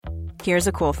Here's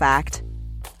a cool fact.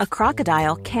 A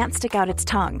crocodile can't stick out its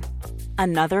tongue.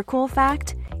 Another cool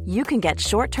fact, you can get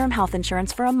short-term health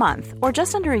insurance for a month or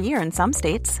just under a year in some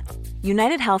states.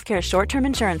 United Healthcare short-term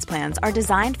insurance plans are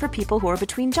designed for people who are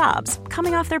between jobs,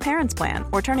 coming off their parents' plan,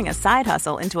 or turning a side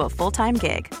hustle into a full-time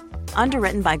gig.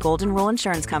 Underwritten by Golden Rule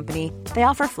Insurance Company, they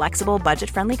offer flexible,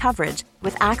 budget-friendly coverage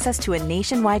with access to a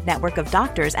nationwide network of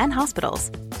doctors and hospitals.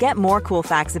 Get more cool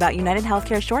facts about United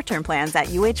Healthcare short-term plans at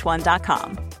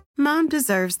uh1.com. Mom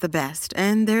deserves the best,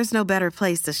 and there's no better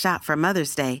place to shop for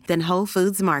Mother's Day than Whole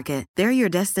Foods Market. They're your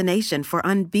destination for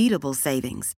unbeatable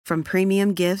savings, from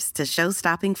premium gifts to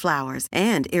show-stopping flowers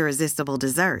and irresistible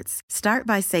desserts. Start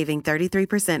by saving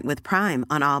 33% with Prime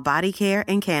on all body care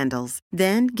and candles.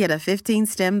 Then get a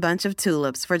 15-stem bunch of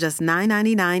tulips for just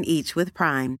 $9.99 each with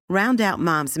Prime. Round out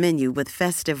Mom's menu with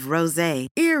festive rosé,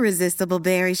 irresistible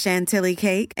berry chantilly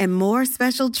cake, and more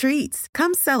special treats.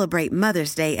 Come celebrate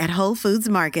Mother's Day at Whole Foods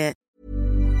Market.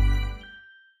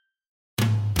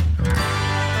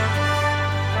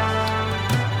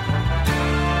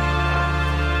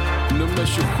 Nummer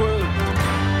 27.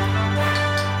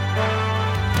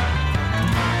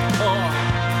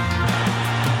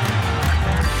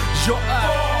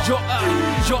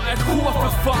 Jag är K för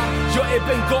fan. Jag är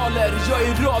bengaler, jag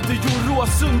är Radio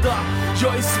Råsunda.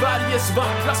 Jag är Sveriges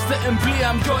vackraste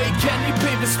emblem. Jag är Kenny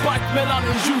Baby Spark mellan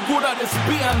en djurgårdares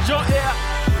ben. Jag är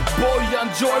Bojan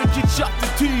Djordjic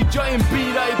attityd. Jag är en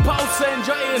bira i pausen,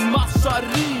 jag är en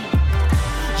massarin.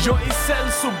 Jag är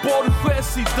Celso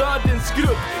Borges i dödens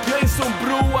grupp. Jag är som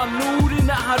Broa Nouri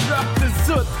när han rökte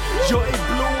sutt. Jag är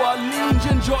blåa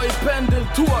linjen, jag är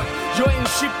pendeltåg. Jag är en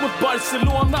chip mot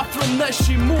Barcelona från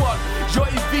Nesh i mål. Jag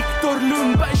är Viktor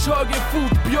Lundbergs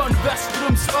högerfot, Björn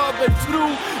Westrums övertro.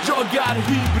 Jag är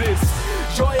hybris.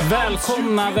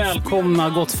 Välkomna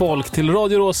gott folk till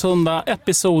Radio Råsunda,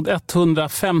 episod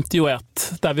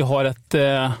 151, där vi har ett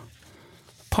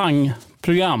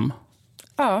pangprogram.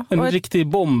 Ja, en riktig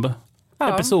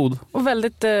bomb-episod. Ja, och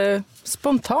väldigt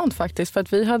spontant faktiskt, för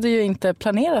att vi hade ju inte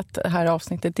planerat det här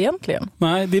avsnittet egentligen.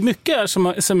 Nej, det är mycket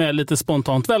här som är lite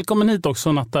spontant. Välkommen hit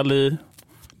också, Nathalie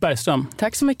Bergström.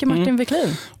 Tack så mycket, Martin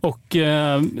Wiklin. Och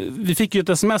vi fick ju ett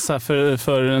sms här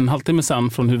för en halvtimme sedan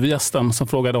från huvudgästen som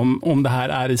frågade om det här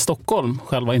är i Stockholm,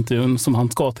 själva intervjun som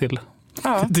han ska till.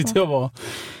 Ja. Det tyckte jag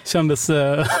kändes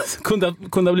kunde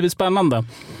ha blivit spännande.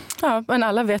 Ja, men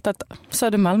alla vet att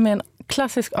Södermalm är en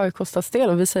klassisk AIK-stadsdel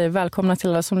och vi säger välkomna till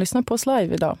alla som lyssnar på oss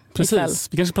live idag. Precis, ikväll.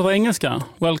 Vi kanske pratar engelska.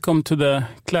 Welcome to the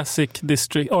classic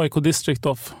district, AIK district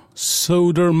of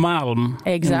Södermalm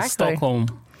in Stockholm.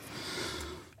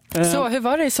 Så hur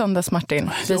var det i söndags, Martin?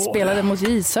 Vi spelade mot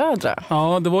J Södra.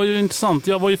 Ja, det var ju intressant.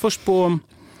 Jag var ju först på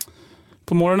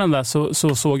morgonen där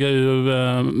så såg jag ju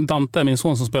Dante, min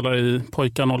son som spelar i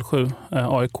Pojkar 07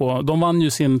 AIK. De vann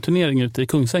ju sin turnering ute i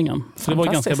Kungsängen. Så det var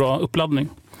en ganska bra uppladdning.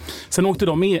 Sen åkte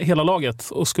de med hela laget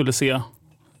och skulle se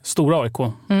stora AIK,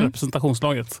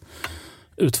 representationslaget,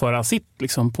 utföra sitt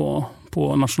liksom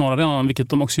på nationalarenan, vilket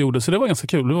de också gjorde. Så det var ganska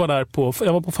kul.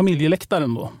 Jag var på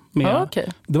familjeläktaren då.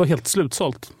 Det var helt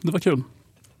slutsålt. Det var kul.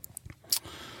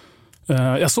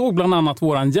 Jag såg bland annat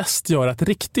våran gäst göra ett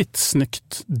riktigt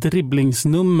snyggt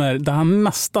dribblingsnummer där han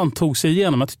nästan tog sig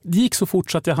igenom. Det gick så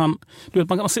fort så att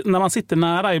när man sitter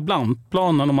nära ibland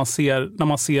planen och när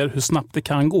man ser hur snabbt det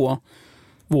kan gå.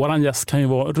 Våran gäst kan ju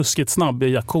vara ruskigt snabb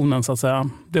i aktionen så att säga.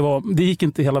 Det gick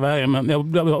inte hela vägen, men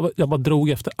jag bara drog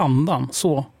efter andan.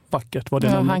 Så vackert var det.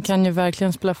 Ja, han kan ju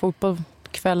verkligen spela fotboll.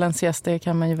 Kvällens gäst, det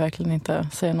kan man ju verkligen inte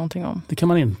säga någonting om. Det kan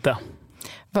man inte.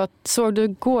 Vad såg du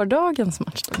gårdagens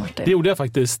match då, Martin? Det gjorde jag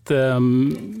faktiskt.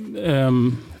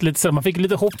 Lite så man fick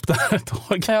lite hopp där ett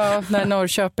tag. Ja, när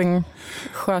Norrköping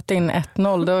sköt in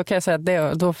 1-0, då kan jag säga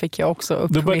att då fick jag också upp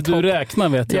mitt hopp. Då började du räkna,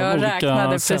 vet jag. Jag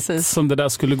räknade precis. Som det där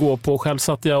skulle gå på. Själv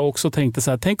satt jag också och tänkte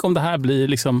så här, tänk om det här blir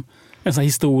liksom en sån här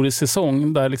historisk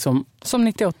säsong där liksom... Som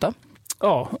 98?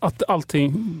 Ja, att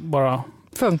allting bara...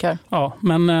 Funkar. Ja,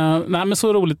 men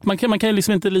så roligt. Man kan ju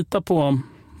liksom inte lita på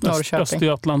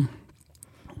Östergötland.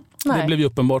 Nej. Det blev ju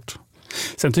uppenbart.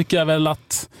 Sen tycker jag väl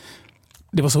att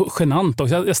det var så genant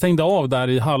också. Jag stängde av där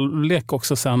i halvlek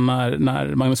också sen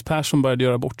när Magnus Persson började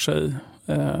göra bort sig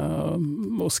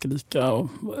och skrika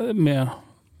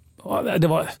det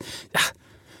var... Ja,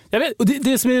 jag vet, och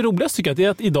det som är roligast tycker jag är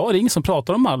att idag är det ingen som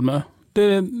pratar om Malmö.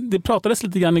 Det pratades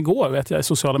lite grann igår, vet jag, i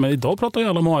sociala medier. Idag pratar ju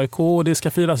alla om AIK och det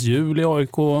ska firas jul i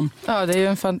AIK. Ja, det är ju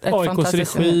ett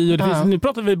fantastiskt... regi. Och nu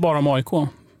pratar vi bara om AIK.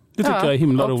 Det tycker jag är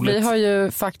himla roligt. Vi har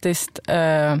ju faktiskt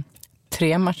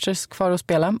 3 matcher kvar att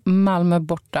spela. Malmö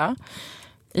borta,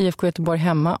 IFK Göteborg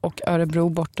hemma och Örebro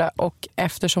borta. Och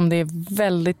eftersom det är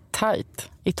väldigt tajt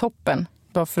i toppen,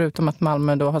 då förutom att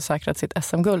Malmö då har säkrat sitt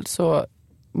SM-guld, så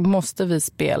måste vi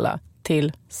spela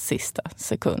till sista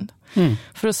sekund.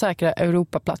 För att säkra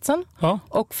Europaplatsen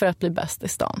och för att bli bäst i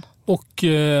stan. Och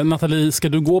Nathalie, ska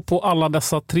du gå på alla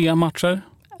dessa 3 matcher?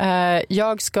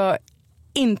 Jag ska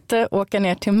inte åka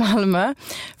ner till Malmö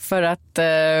för att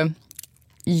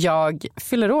jag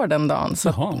fyller år den dagen.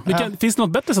 Så, Finns det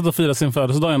något bättre sätt att fira sin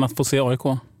födelsedag än att få se AIK?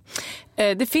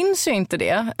 Det finns ju inte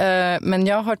det, men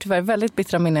jag har tyvärr väldigt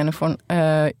bittra minnen från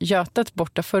Götet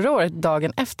borta förra året,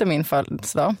 dagen efter min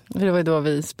födelsedag. Det var ju då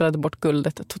vi spelade bort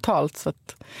guldet totalt, så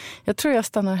att jag tror jag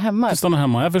stannar hemma. Du stannar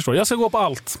hemma, jag förstår. Jag ska gå på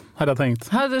allt, hade jag tänkt.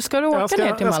 Ska du åka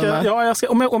ner till Malmö? Jag ska,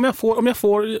 om jag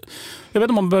får, jag vet inte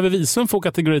om man behöver visum för att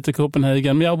åka till Greater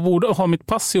Copenhagen, men jag borde ha mitt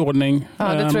pass i ordning.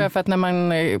 Ja, det tror jag, för att när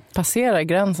man passerar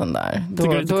gränsen där. Till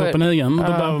Greater Copenhagen, då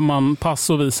behöver man pass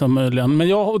och visum möjligen. Men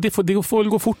det får väl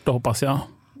gå fort då, hoppas jag.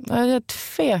 Jag är ett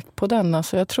fek på den,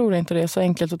 alltså. Jag tror inte det är så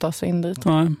enkelt att ta sig in dit.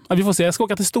 Nej. Ja, vi får se, jag ska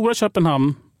åka till Stora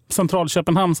Köpenhamn, central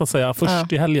Köpenhamn så att säga,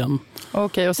 först i helgen.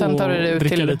 Okej, och sen tar du ut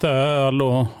dricka till lite öl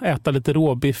och äta lite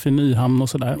råbiff i Nyhamn och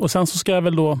sådär. Och sen så ska jag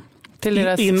väl då till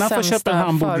deras innanför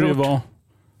Köpenhamn borde det ju vara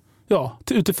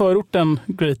ute i förorten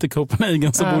Greater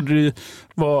Copenhagen så borde det ju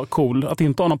vara cool att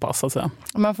inte ha någon pass, alltså.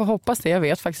 Man får hoppas det, jag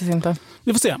vet faktiskt inte.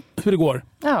 Vi får se hur det går.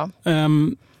 Ja.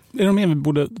 Är det något mer vi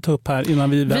borde ta upp här innan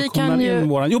vi välkomnar in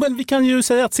våran? Jo, men vi kan ju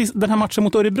säga att den här matchen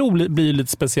mot Örebro blir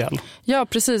lite speciell. Ja,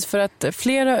 precis, för att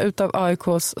flera utav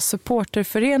AIKs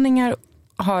supporterföreningar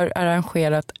har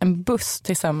arrangerat en buss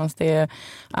tillsammans. Det är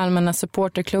Allmänna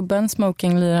supporterklubben,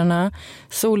 Smokinglirarna,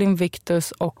 Sol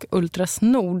Invictus och Ultras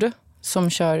Nord som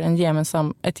kör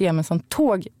ett gemensamt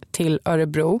tåg till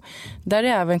Örebro. Där det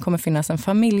även kommer finnas en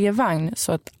familjevagn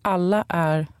så att alla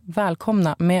är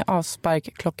välkomna med avspark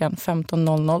klockan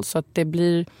 15.00, så att det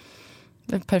blir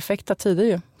perfekta tider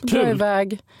ju. Dra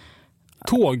iväg.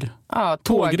 Tåg? Ja,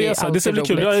 tågresa. Det ser bli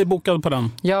kul. Jag är bokad på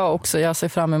den. Jag också. Jag ser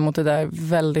fram emot det där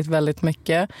väldigt, väldigt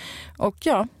mycket. Och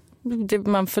ja,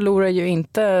 man förlorar ju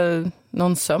inte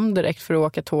någon sömn direkt för att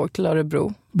åka tåg till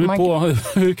Örebro. Det beror på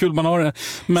hur kul man har det.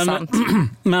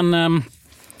 Men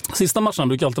sista matchen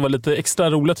brukar alltid vara lite extra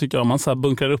roligt, tycker jag. Man så här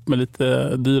bunkrar upp med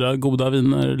lite dyra, goda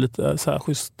viner, lite så här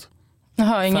schysst.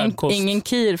 Jaha, ingen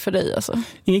kir för dig alltså?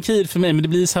 Ingen kir för mig, men det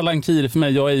blir sällan kir för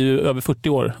mig. Jag är ju över 40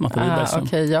 år.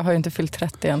 Okej, jag har ju inte fyllt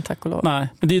 30 än, tack och lov. Nej,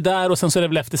 men det är ju där, och sen så är det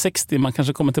väl efter 60 man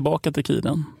kanske kommer tillbaka till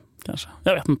kiren. Kanske,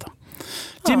 jag vet inte.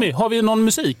 Jimmy, har vi någon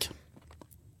musik?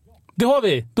 Det har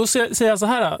vi. Då säger jag så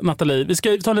här, Nathalie. Vi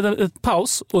ska ta en liten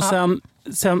paus och sen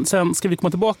ska vi komma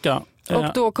tillbaka. Och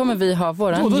då kommer vi ha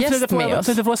våran gäst med oss.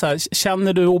 Jag så här,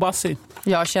 känner du Obasi?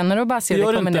 Jag känner Obasi. Det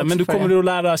gör du inte, men du kommer du att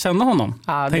lära känna honom.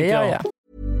 Ja, det gör jag.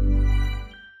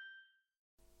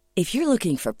 If you're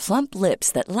looking for plump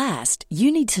lips that last,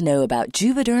 you need to know about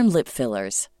Juvederm lip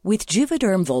fillers. With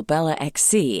Juvederm Volbella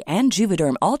XC and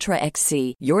Juvederm Ultra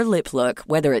XC, your lip look,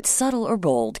 whether it's subtle or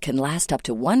bold, can last up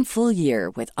to 1 full year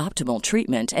with optimal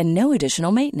treatment and no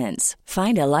additional maintenance.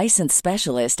 Find a licensed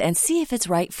specialist and see if it's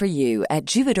right for you at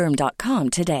Juvederm.com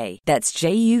today. That's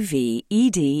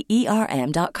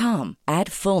JUVEDERM.com.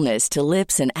 Add fullness to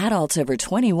lips in adults over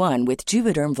 21 with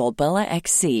Juvederm Volbella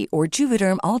XC or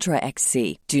Juvederm Ultra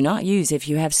XC. Do not use if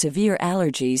you have severe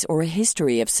allergies or a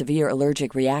history of severe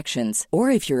allergic reactions, or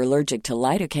if you're allergic to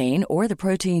lidocaine or the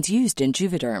proteins used in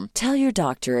Juvederm. Tell your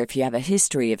doctor if you have a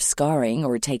history of scarring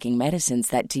or taking medicines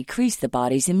that decrease the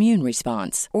body's immune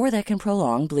response or that can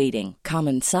prolong bleeding.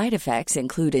 Common side effects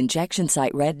include injection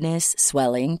site redness,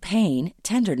 swelling, pain,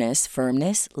 tenderness,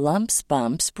 firmness, lumps,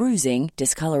 bumps, bruising,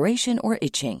 discoloration, or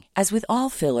itching. As with all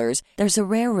fillers, there's a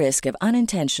rare risk of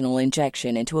unintentional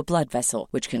injection into a blood vessel,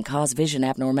 which can cause vision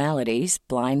abnormalities,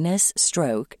 blindness,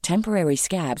 stroke, temporary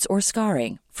scabs, or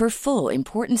scarring. For full,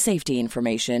 important safety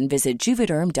information, visit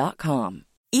Juvederm.com.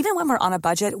 Even when we're on a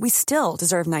budget, we still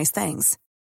deserve nice things.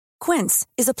 Quince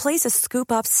is a place to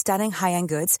scoop up stunning high-end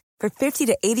goods for 50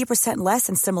 to 80% less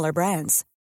than similar brands.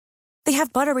 They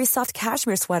have buttery soft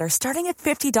cashmere sweaters starting at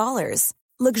 $50,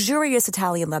 luxurious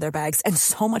Italian leather bags, and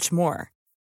so much more.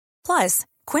 Plus,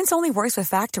 Quince only works with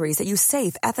factories that use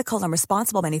safe, ethical, and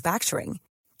responsible manufacturing.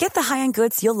 Get the high-end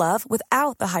goods you'll love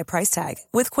without the high price tag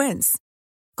with Quince.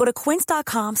 Go to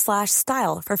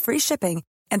quince.com/style for free shipping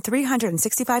and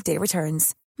 365-day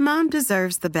returns. Mom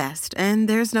deserves the best, and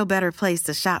there's no better place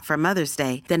to shop for Mother's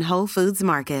Day than Whole Foods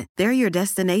Market. They're your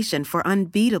destination for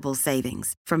unbeatable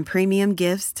savings, from premium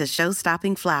gifts to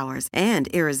show-stopping flowers and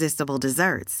irresistible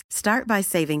desserts. Start by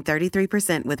saving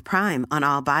 33% with Prime on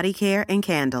all body care and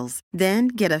candles. Then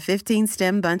get a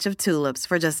 15-stem bunch of tulips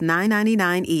for just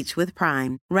 $9.99 each with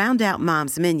Prime. Round out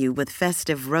Mom's menu with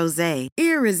festive rosé,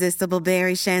 irresistible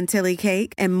berry chantilly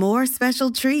cake, and more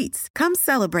special treats. Come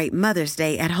celebrate Mother's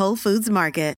Day at Whole Foods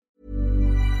Market.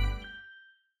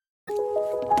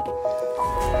 I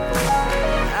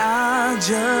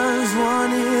just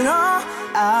want it all.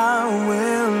 I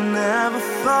will never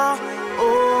fall.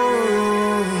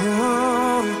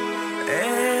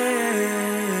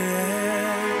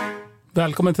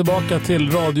 Välkommen tillbaka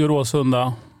till Radio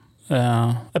Råsunda.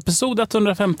 Episod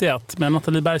 151 med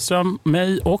Nathalie Bergström,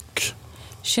 mig och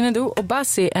Shinadu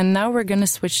Obasi, and now we're going to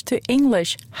switch to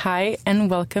English. Hi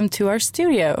and welcome to our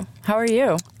studio. How are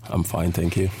you? I'm fine,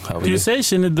 thank you. How are Do you say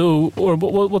Shinadu or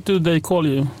what do they call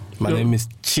you? My name is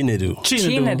Chinedu.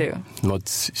 Chinedu. Not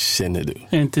Shenedu.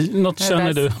 Not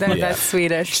Chinedu. That's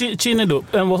Swedish. Chinedu.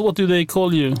 And what do they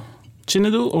call you?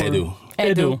 Chinedu or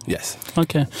Edu. Yes.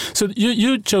 Okay. So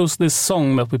you chose this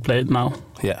song that we played now.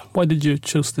 Yeah. Why did you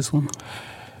choose this one?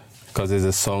 Because it's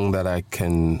a song that I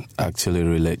can actually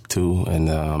relate to, and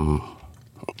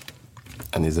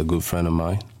he's a good friend of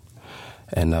mine,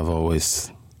 and I've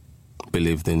always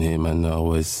believed in him and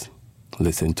always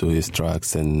listened to his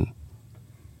tracks, and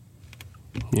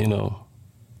you know,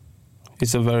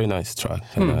 it's a very nice track,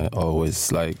 and I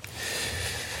always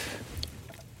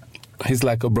he's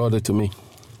like a brother to me.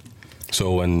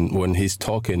 So when he's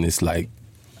talking, it's like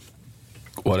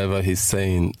whatever he's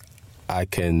saying,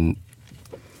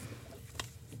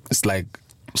 it's like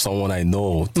someone I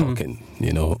know talking,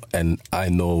 you know, and I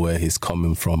know where he's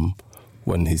coming from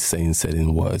when he's saying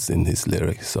certain words in his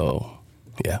lyrics. So,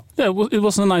 yeah. Yeah, it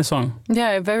was a nice song.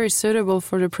 Yeah, very suitable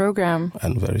for the program.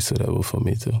 And very suitable for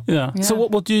me too. Yeah. So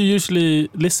what do you usually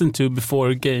listen to before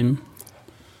a game?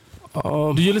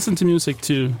 Do you listen to music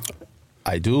too?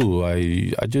 I do.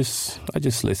 I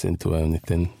just listen to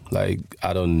anything. Like,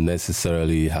 I don't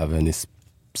necessarily have any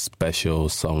special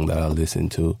song that I listen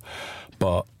to,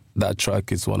 but that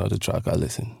track is one of the tracks I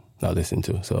listen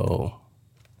to. So,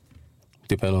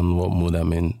 depending on what mood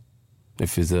I'm in,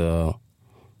 if it's kind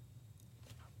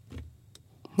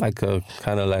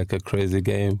of like a crazy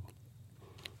game,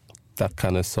 that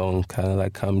kind of song kind of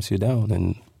like calms you down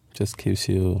and just keeps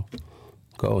you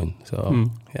going. So,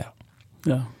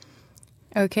 Yeah.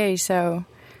 Okay, so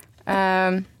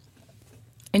in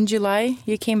July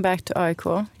you came back to AIK.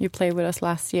 You played with us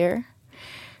last year.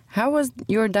 How was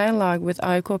your dialogue with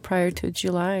AIK prior to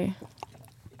July?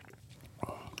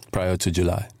 Prior to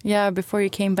July? Yeah, before you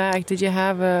came back, did you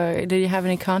have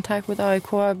any contact with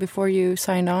AIK before you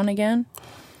signed on again?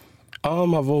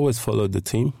 I've always followed the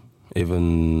team.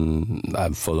 Even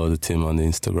I've followed the team on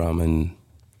Instagram, and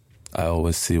I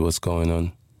always see what's going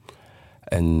on.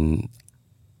 And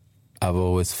I've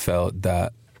always felt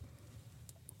that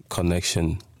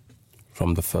connection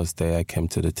from the first day I came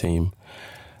to the team,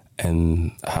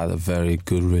 and had a very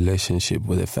good relationship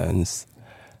with the fans.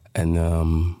 And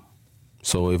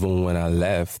so even when I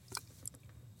left,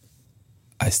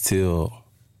 I still,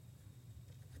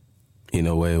 in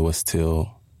a way, was still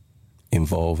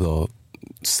involved or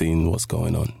seeing what's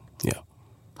going on. Yeah.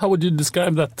 How would you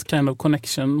describe that kind of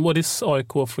connection? What is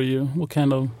AIK for you? What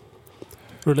kind of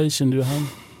relation do you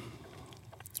have?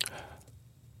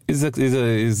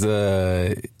 It's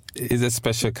a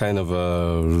special kind of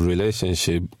a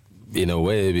relationship in a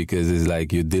way, because it's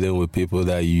like you're dealing with people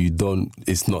that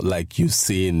it's not like you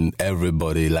seeing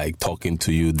everybody like talking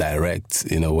to you direct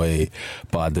in a way,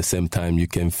 but at the same time you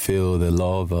can feel the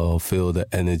love or feel the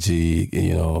energy,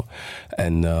 you know,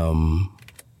 and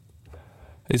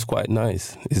it's quite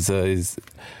nice. It's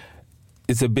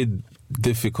a bit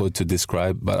difficult to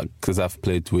describe, but because I've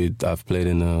played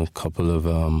in a couple of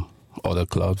other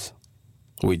clubs,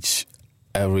 which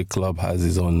every club has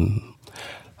its own.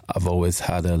 I've always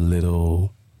had a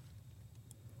little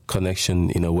connection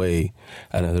in a way,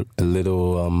 and a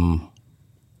little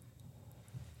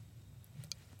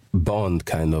bond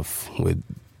kind of with,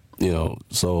 you know.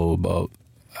 So, but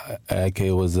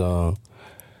AIK was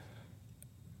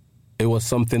it was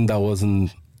something that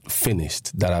wasn't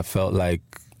finished, that I felt like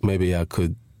maybe I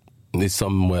could. It's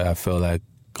somewhere I felt like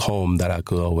home that I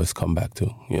could always come back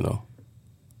to, you know.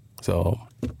 So,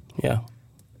 yeah.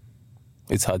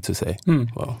 It's hard to say.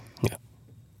 Well, yeah.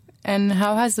 And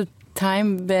how has the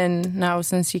time been now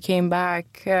since you came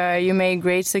back? You made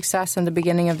great success in the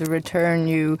beginning of the return.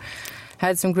 You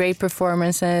had some great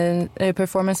performances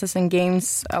in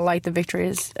games like the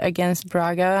victories against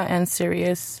Braga and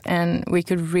Sirius, and we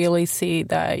could really see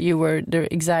that you were the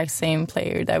exact same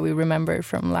player that we remember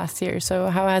from last year. So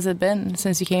how has it been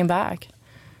since you came back?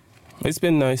 It's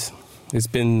been nice. It's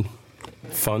been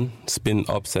fun. It's been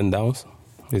ups and downs.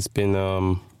 It's been,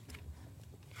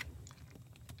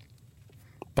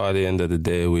 by the end of the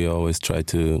day, we always try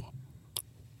to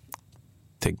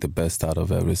take the best out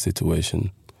of every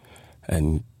situation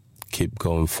and keep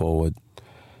going forward.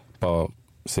 But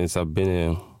since I've been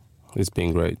here, it's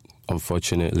been great.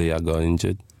 unfortunately, I got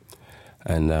injured.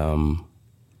 And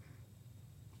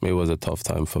it was a tough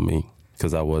time for me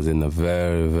because I was in a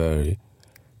very, very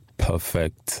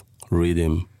perfect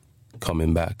rhythm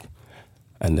coming back.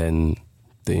 And then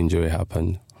the injury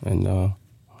happened. And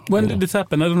when did this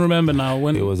happen? I don't remember now.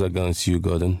 When it was against Hugh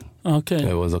Gordon. Okay.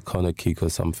 It was a corner kick or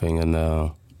something, and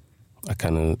I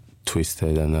kind of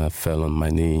twisted and I fell on my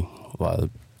knee while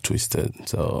twisted.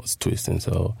 So I was twisting.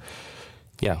 So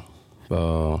yeah,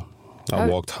 I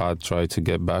worked hard, tried to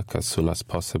get back as soon as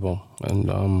possible, and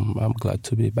I'm glad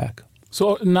to be back.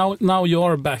 So now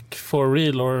you're back for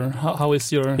real, or how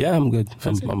is your? Yeah, I'm good.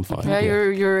 I'm fine. Yeah,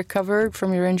 you're recovered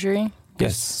from your injury.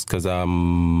 Yes, because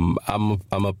I'm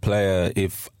a player.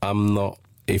 If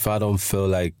I don't feel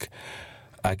like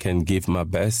I can give my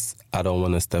best, I don't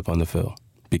want to step on the field,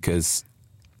 because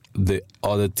the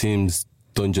other teams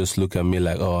don't just look at me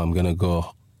like, oh, I'm gonna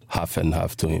go half and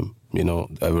half to him. You know,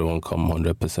 everyone come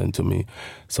 100% to me,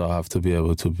 so I have to be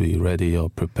able to be ready or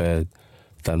prepared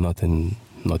that nothing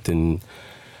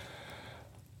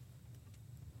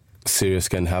serious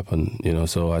can happen, you know,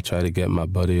 so I try to get my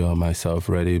body or myself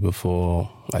ready before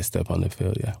I step on the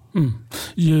field, yeah.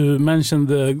 You mentioned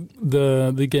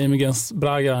the game against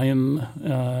Braga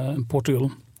in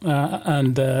Portugal,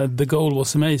 and the goal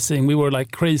was amazing. We were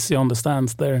like crazy on the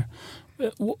stands there.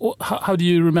 How do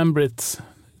you remember it?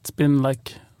 It's been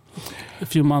like a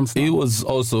few months now. It was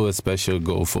also a special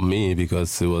goal for me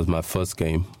because it was my first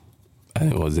game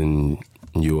and it was in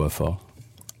UEFA,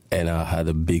 and I had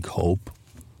a big hope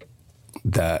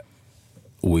that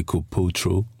we could pull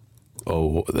through,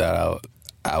 or that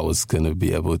I was going to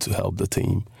be able to help the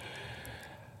team.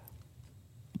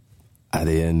 At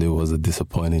the end, it was a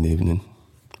disappointing evening,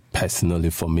 personally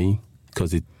for me,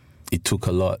 because it took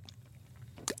a lot.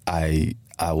 I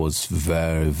was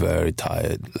very, very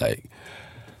tired, like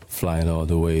flying all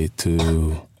the way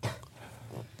to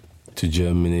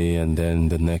Germany, and then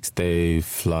the next day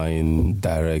flying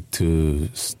direct to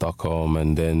Stockholm,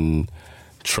 and then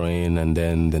train, and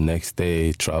then the next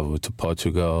day travel to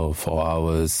Portugal 4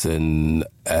 hours, and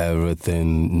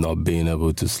everything, not being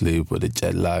able to sleep with the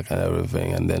jet lag and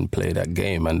everything, and then play that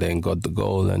game, and then got the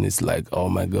goal, and it's like, oh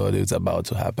my God, it's about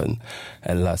to happen,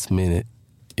 and last minute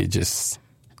it just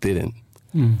didn't.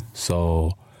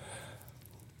 So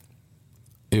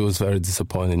it was very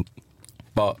disappointing,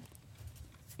 but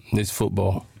it's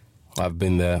football. I've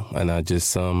been there, and I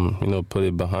just put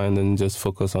it behind and just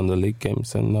focus on the league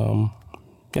games, and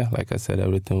yeah, like I said,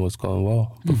 everything was going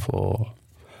well before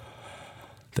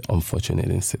the unfortunate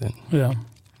incident. Yeah,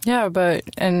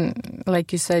 and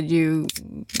like you said, you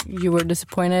were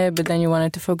disappointed, but then you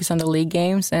wanted to focus on the league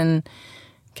games, and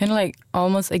kind of like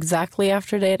almost exactly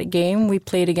after that game, we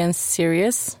played against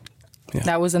Sirius. Yeah.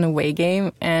 That was an away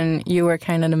game, and you were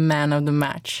kind of the man of the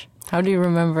match. How do you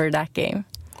remember that game?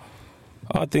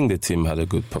 I think the team had a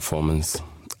good performance.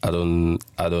 I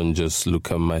don't just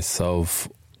look at myself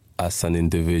as an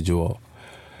individual,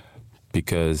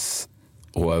 because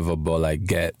whatever ball I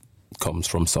get comes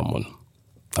from someone,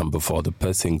 and before the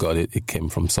person got it, it came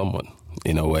from someone.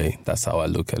 In a way, that's how I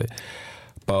look at it.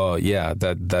 But yeah,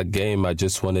 that game, I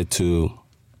just wanted to,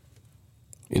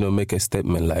 make a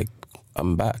statement like,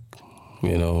 I'm back,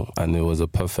 and it was a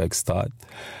perfect start,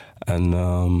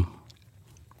 and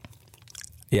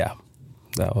yeah,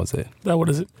 that was it. That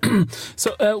was it.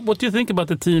 So, what do you think about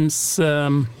the team's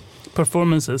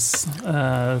performances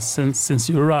since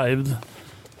you arrived?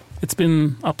 It's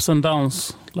been ups and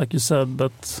downs, like you said,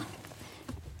 but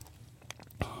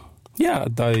yeah,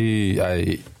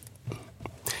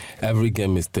 every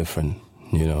game is different,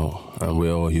 and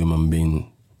we're all human beings.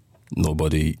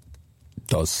 Nobody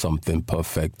does something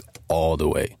perfect all the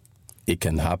way. It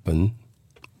can happen,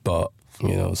 but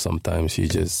sometimes you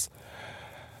just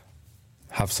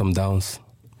have some downs.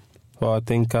 Well, I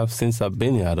think since I've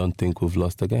been here, I don't think we've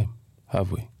lost a game,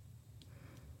 have we?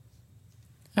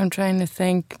 I'm trying to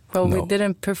think. Well, no. We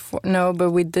didn't perform. No,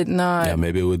 but we did not. Yeah,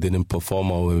 maybe we didn't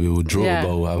perform, or maybe we drew,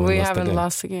 but we haven't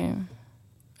lost a game.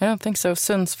 I don't think so.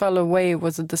 Sundsvall away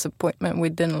was a disappointment. We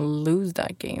didn't lose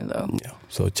that game, though. Yeah,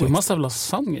 so we must have lost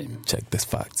some game. Check the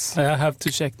facts. I have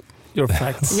to check your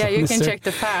facts. Yeah, you can check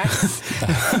the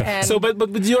facts. So, but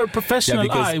with your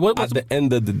professional eye, what at the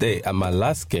end of the day, my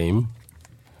last game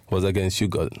was against Hugh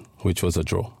Gordon, which was a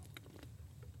draw.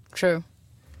 True.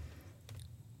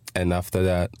 And after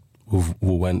that, we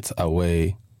went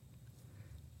away.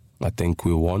 I think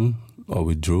we won or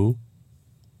we drew.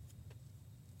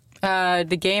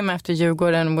 The game after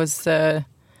Djurgården was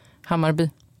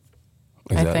Hammarby.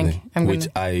 Exactly. I think. Which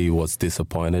I was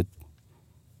disappointed,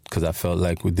 because I felt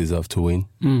like we deserved to win.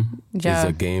 Yeah. It's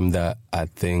a game that I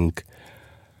think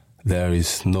there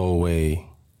is no way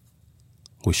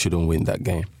we shouldn't win that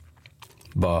game.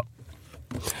 But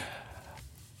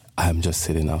I'm just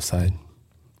sitting outside.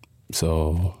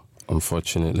 So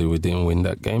unfortunately, we didn't win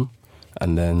that game.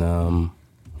 And then,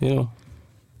 Yeah.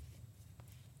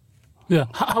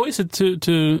 How is it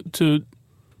to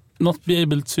not be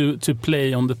able to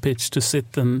play on the pitch, to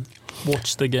sit and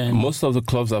watch the game? Most of the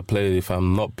clubs I play, if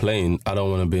I'm not playing, I don't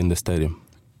want to be in the stadium.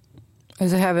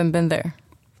 Because I haven't been there.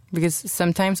 Because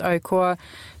sometimes AIK,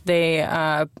 they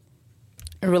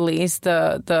release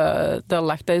the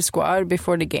elected squad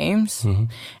before the games,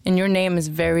 and your name is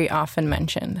very often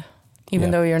mentioned,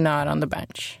 even though you're not on the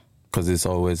bench. Because it's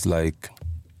always like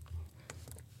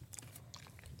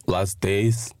last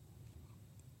days,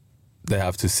 they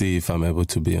have to see if I'm able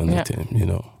to be on the team,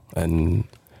 and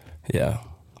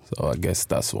so I guess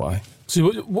that's why.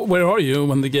 So where are you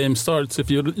when the game starts if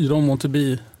you don't want to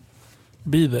be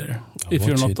there? If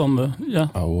you're not on the...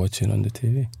 I'll watch it on the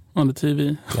TV. On the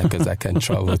TV. Because I can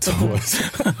travel to watch.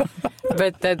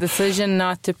 But the decision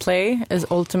not to play is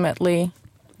ultimately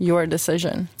your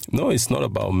decision. No, it's not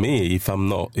about me. If I'm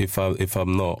not, we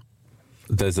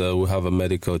have a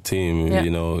medical team.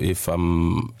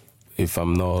 If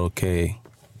I'm not okay,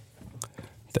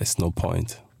 there's no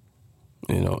point.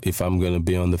 If I'm gonna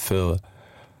be on the field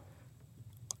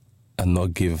and not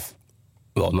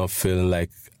feeling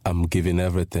like I'm giving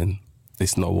everything,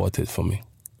 it's not worth it for me.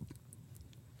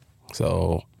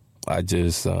 So I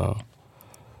just, at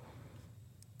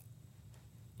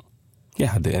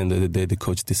the end of the day, the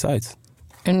coach decides.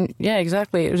 And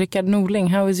exactly. Rickard Norling,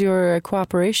 how is your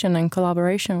cooperation and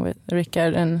collaboration with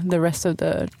Rickard and the rest of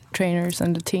the trainers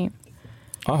and the team?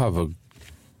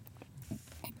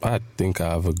 I think I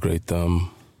have a great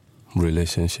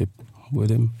relationship with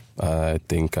him. I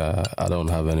think I don't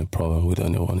have any problem with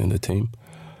anyone in the team.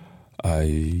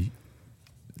 I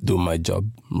do my job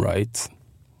right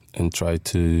and try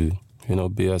to,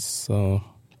 be as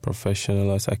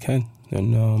professional as I can.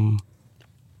 And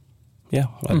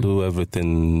I do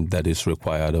everything that is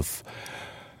required of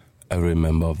every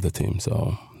member of the team.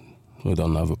 So we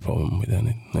don't have a problem with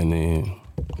anything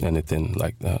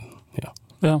like that.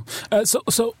 Yeah.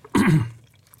 So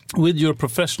with your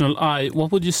professional eye,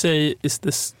 what would you say is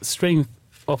the strength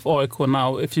of AIK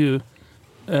now? If you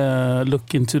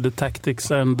look into the tactics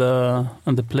and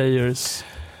the players.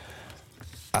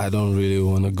 I don't really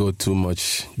want to go too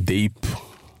much deep.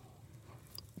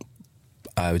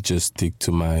 I just stick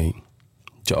to my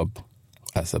job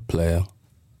as a player.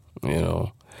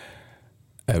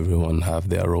 Everyone have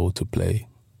their role to play.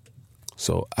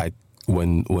 So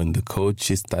when the coach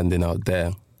is standing out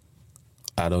there,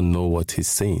 I don't know what he's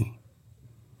saying.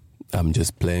 I'm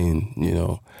just playing,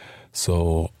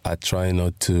 So I try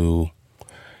not to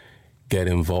get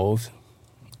involved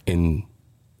in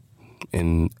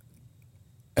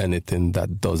anything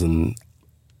that doesn't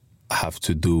have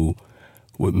to do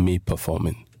with me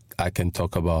performing. I can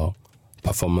talk about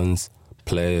performance,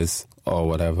 players, or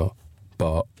whatever,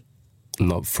 but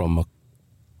not from a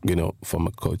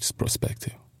coach's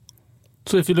perspective.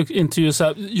 So if you look into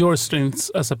yourself, your strengths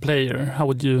as a player, how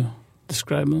would you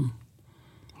describe them?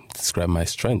 Describe my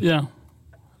strength? Yeah.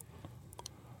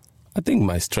 I think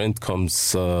my strength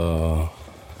comes...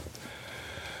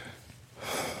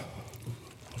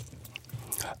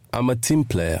 I'm a team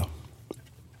player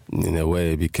in a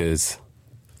way, because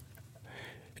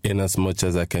in as much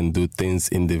as I can do things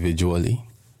individually,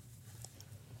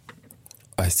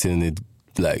 I still need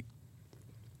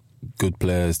good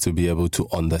players to be able to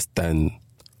understand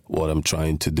what I'm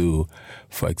trying to do.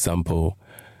 For example,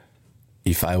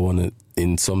 if I want to,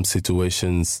 in some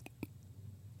situations,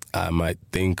 I might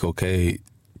think, okay,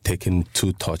 taking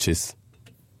 2 touches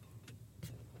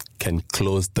can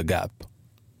close the gap.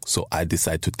 So I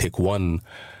decide to take 1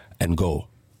 and go.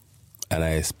 And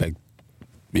I expect,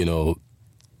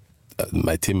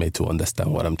 my teammate to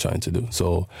understand what I'm trying to do.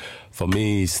 So for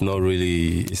me, it's not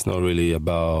really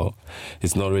about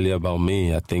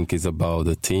me. I think it's about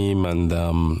the team, and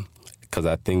because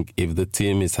I think if the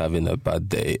team is having a bad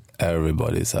day,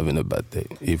 everybody's having a bad day.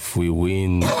 If we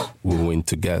win, we win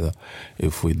together.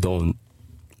 If we don't,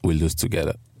 we lose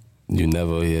together. You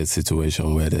never hear a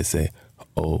situation where they say,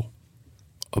 "Oh,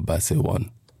 Obase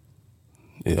won,"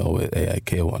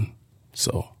 AIK won.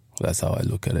 So that's how I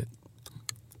look at it.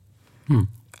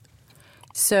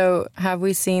 So have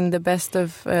we seen the best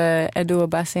of Edu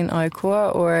Obase in AIK,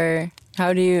 or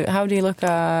how do you look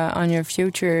on your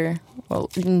future, well,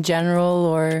 in general,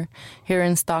 or here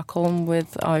in Stockholm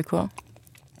with AIK?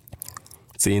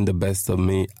 Seeing the best of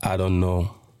me, I don't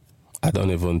know. I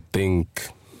don't even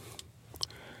think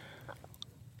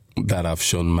that I've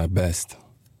shown my best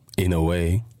in a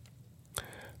way,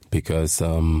 because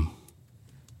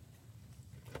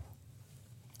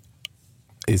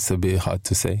it's a bit hard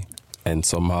to say. And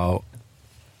somehow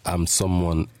I'm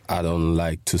someone, I don't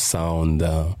like to sound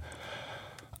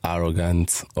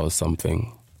arrogant or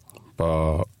something,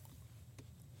 but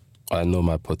I know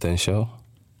my potential.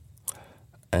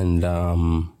 And,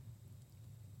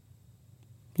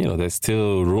 there's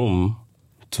still room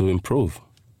to improve.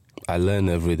 I learn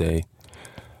every day.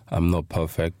 I'm not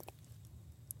perfect.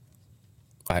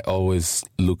 I always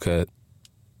look at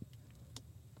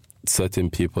certain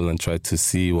people and try to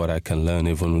see what I can learn,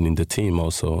 even in the team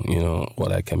also,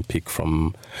 what I can pick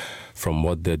from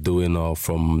what they're doing or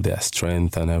from their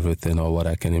strength and everything, or what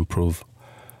I can improve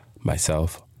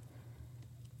myself.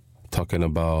 Talking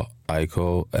about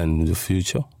Aiko and the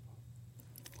future,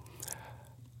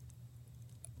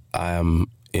 I am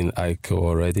in Aiko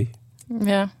already.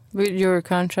 Yeah, with your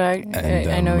contract. And,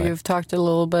 I know you've talked a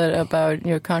little bit about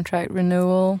your contract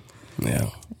renewal.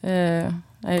 Yeah.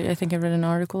 I think I read an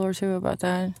article or two about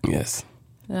that. Yes.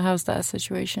 How's that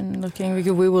situation looking?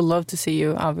 Because we would love to see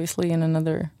you, obviously,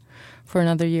 for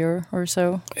another year or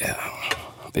so. Yeah.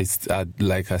 It's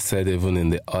like I said, even in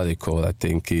the article, I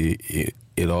think it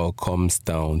all comes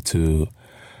down to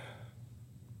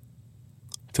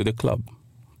the club.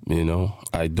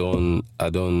 I don't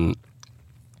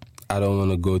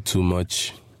want to go too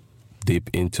much deep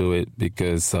into it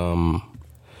because I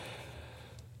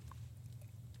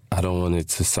don't want it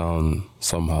to sound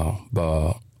somehow,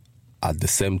 but at the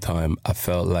same time, I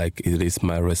felt like it is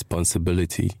my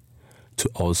responsibility to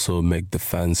also make the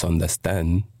fans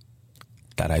understand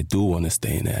that I do want to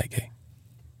stay in AIK.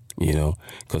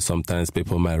 Because sometimes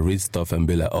people might read stuff and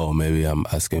be like, oh, maybe I'm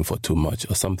asking for too much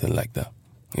or something like that,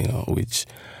 which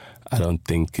I don't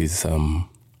think is,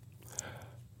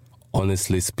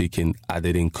 honestly speaking, I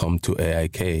didn't come to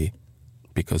AIK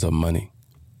because of money,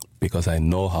 because I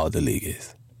know how the league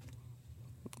is.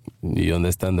 You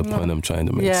understand the point I'm trying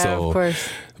to make? Yeah, of course.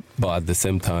 But at the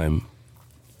same time,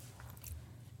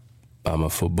 I'm a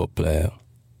football player.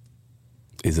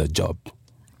 It's a job.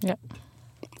 Yeah.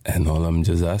 And all I'm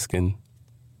just asking,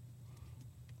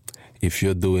 if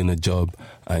you're doing a job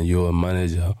and you're a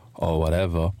manager or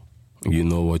whatever, you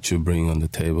know what you bring on the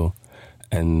table.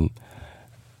 And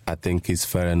I think it's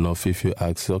fair enough if you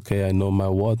ask, okay, I know my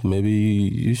worth, maybe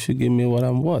you should give me what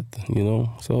I'm worth,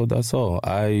 So that's all.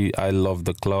 I love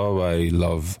the club. I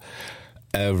love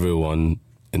everyone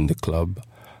in the club.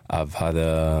 I've had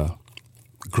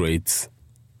great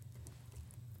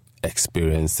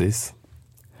experiences.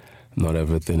 Not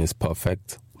everything is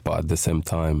perfect, but at the same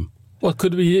time... What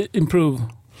could we improve?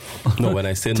 No, when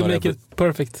I say to make it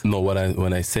perfect. No,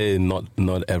 when I say not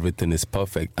everything is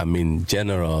perfect, I mean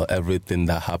general, everything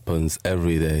that happens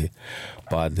every day.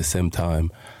 But at the same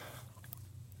time,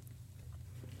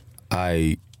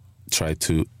 I try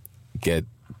to get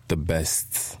the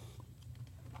best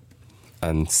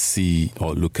and see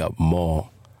or look at more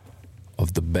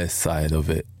of the best side of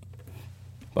it.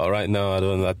 But right now,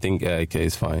 I think AIK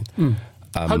is fine.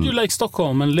 How do you like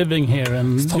Stockholm and living here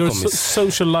and your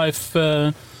social life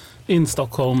in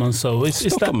Stockholm and so?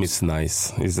 Stockholm is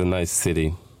nice. It's a nice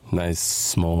city, nice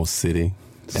small city.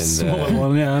 And, small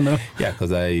one, yeah, I know. Yeah,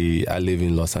 because I live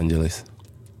in Los Angeles.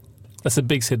 That's a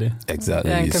big city.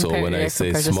 Exactly. Yeah, so when I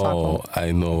say small,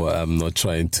 I know I'm not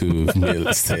trying to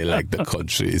say like the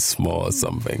country is small or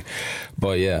something.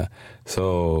 But yeah,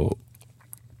 so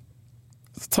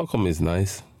Stockholm is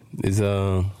nice.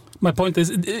 My point is,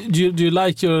 do you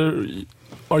like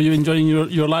are you enjoying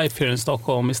your life here in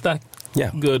Stockholm? Is that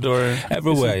good or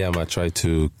everywhere I am? I try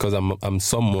to, because I'm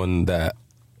someone that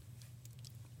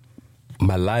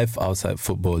my life outside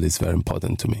football is very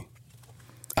important to me.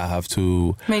 I have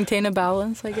to maintain a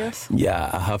balance, I guess. Yeah,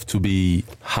 I have to be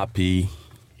happy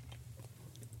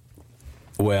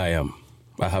where I am.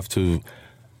 I have to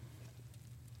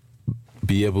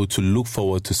be able to look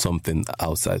forward to something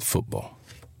outside football,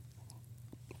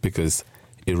 because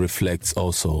it reflects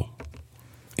also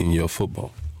in your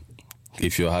football.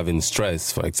 If you're having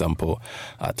stress, for example,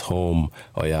 at home,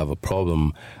 or you have a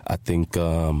problem, I think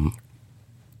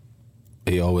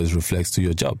it always reflects to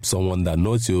your job. Someone that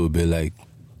knows you will be like,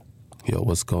 yo,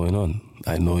 what's going on?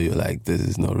 I know you, like, this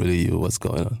is not really you, what's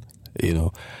going on?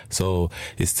 So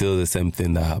it's still the same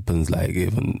thing that happens, like,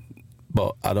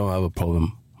 but I don't have a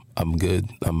problem. I'm good.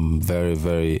 I'm very,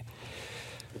 very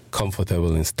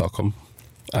comfortable in Stockholm.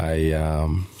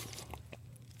 I'm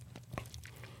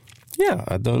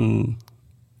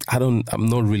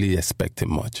not really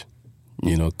expecting much,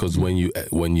 because when you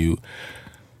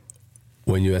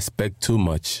expect too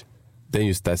much, then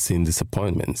you start seeing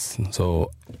disappointments.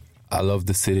 So I love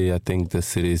the city. I think the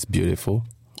city is beautiful.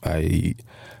 I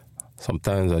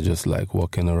Sometimes I just like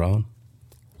walking around.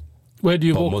 Where do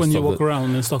you But walk most when you of walk the-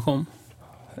 around in Stockholm?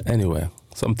 Anywhere.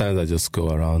 Sometimes I just go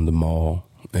around the mall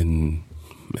in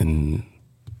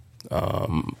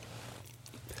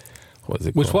what's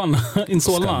it Which called? one? In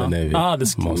Solna? Scandinavia.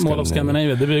 The Mall Mall of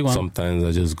Scandinavia, the big one. Sometimes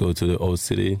I just go to the old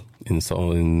city in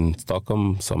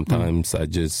Stockholm. Sometimes I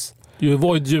just... You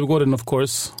avoid Djurgården, of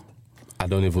course. I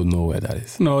don't even know where that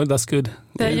is. No, that's good.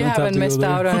 That you don't have haven't to go missed there.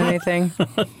 out on anything.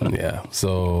 Yeah,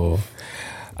 so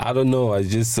I don't know. I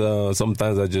just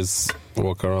sometimes I just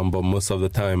walk around, but most of the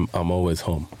time I'm always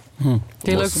home. Do you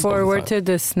look Most of the forward time. to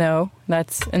the snow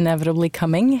that's inevitably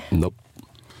coming? Nope.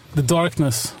 The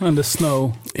darkness and the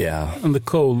snow Yeah, and the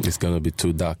cold. it's gonna be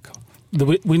too dark. The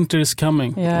winter is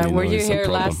coming. Yeah, We were know you it's a here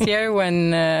problem. last year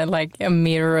when like a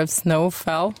meter of snow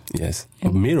fell? Yes,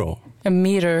 Miro. A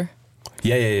meter.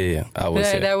 Yeah. I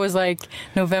was here. That was like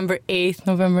November 8th,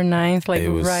 November 9th, like It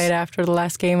was- right after the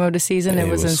last game of the season. It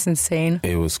It was was- insane.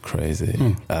 It was crazy.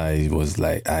 I was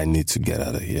like, I need to get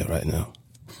out of here right now.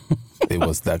 It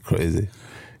was that crazy.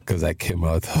 Because I came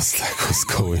out, I was like, what's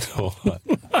going on?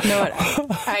 You know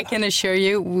what? I can assure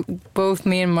you, both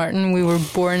me and Martin, we were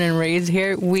born and raised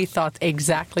here. We thought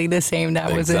exactly the same.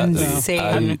 That was Exactly.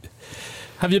 insane.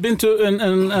 Have you been to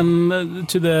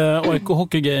to the AIK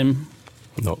hockey game?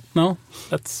 No. No?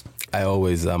 That's I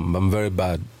always, I'm very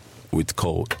bad with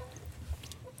cold.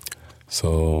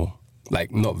 So,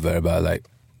 like, not very bad, like,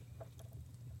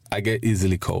 I get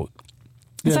easily cold.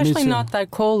 It's Yeah, me actually too. not that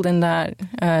cold in that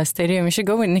stadium. You should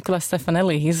go with Nicolas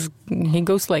Stefanelli. He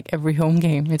goes to like every home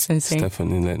game. It's insane.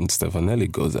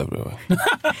 Stefanelli goes everywhere.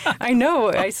 I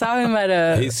know. I saw him at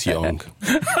a... He's young.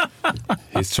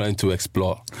 He's trying to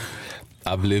explore.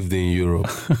 I've lived in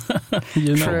Europe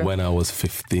you know. True. from when I was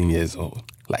 15 years old.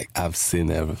 Like, I've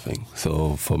seen everything.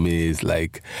 So for me, it's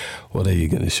like, what are you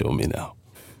going to show me now?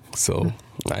 So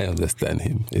I understand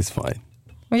him. It's fine.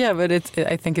 Yeah, but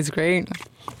I think it's great.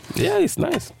 Yeah, it's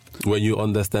nice when you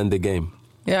understand the game.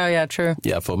 Yeah, true.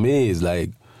 Yeah, for me, it's like,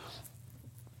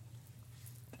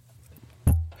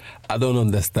 I don't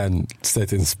understand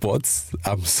certain sports.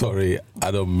 I'm sorry.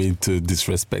 I don't mean to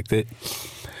disrespect it.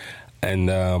 And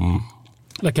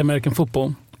Like American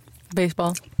football.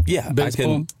 Baseball. yeah,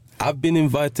 Baseball. I've been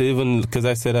invited even because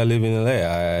I said I live in LA.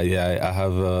 I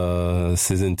have a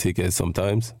season ticket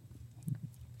sometimes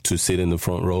to sit in the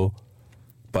front row,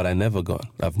 but I never gone.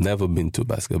 I've never been to a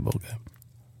basketball game.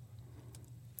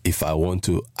 If I want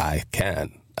to, I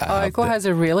can. AIK has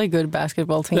a really good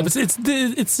basketball team. Yeah, but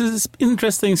it's an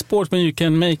interesting sport when you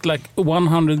can make like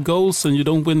 100 goals and you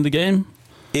don't win the game.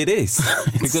 It is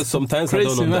because sometimes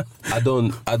crazy, man. I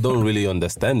don't really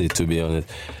understand it, to be honest.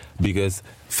 Because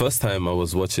first time I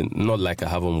was watching, not like I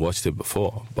haven't watched it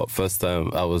before, but first time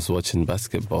I was watching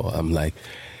basketball, I'm like,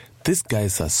 these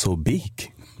guys are so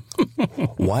big.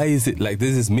 Why is it like,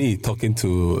 this is me talking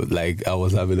to, like, I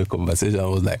was having a conversation. I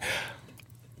was like,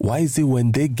 why is it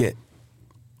when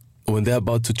they're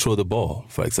about to throw the ball,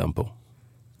 for example,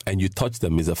 and you touch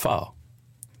them, is a foul?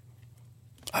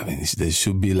 I mean, there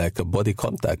should be like a body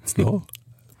contact, no?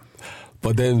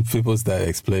 But then people start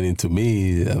explaining to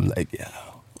me, I'm like, yeah,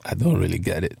 I don't really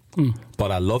get it.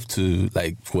 But I love to,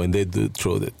 like, when they do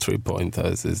throw the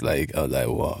 3-pointers, it's like, I'm like,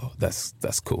 wow, that's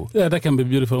cool. Yeah, that can be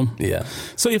beautiful. Yeah.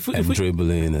 So if And we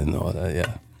dribbling and all that,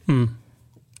 yeah.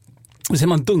 säger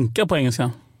man dunka på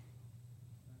engelska?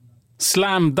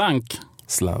 Slam dunk.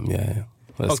 Slam, yeah.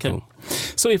 That's Okay. cool.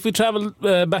 So if we travel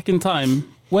back in time,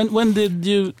 when did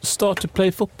you start to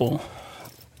play football?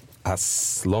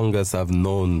 As long as I've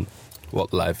known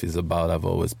what life is about, I've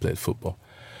always played football.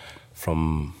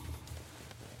 From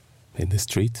in the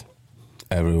street,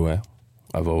 everywhere,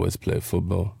 I've always played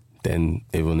football. Then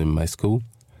even in my school,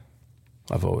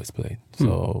 I've always played.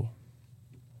 So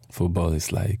football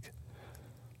is like,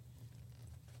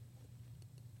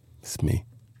 it's me.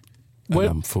 And Where-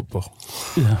 I'm football.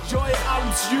 Jag är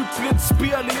armsdjupled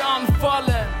spel i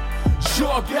anfallen.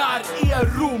 Jag är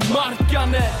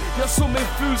Eero-Markkanen. Jag som en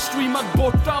fullstreamad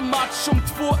bortamatch. Som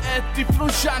 2-1 ifrån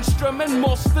Tjärnströmen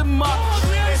måste match.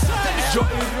 Jag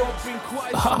är Robin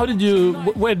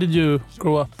Quaid. Where did you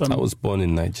grow up? I was born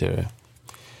in Nigeria,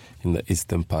 in the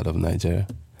eastern part of Nigeria,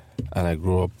 and I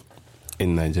grew up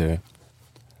in Nigeria.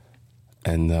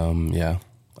 And yeah,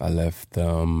 I left.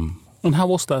 And how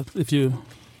was that, if you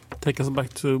take us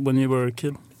back to when you were a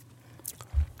kid?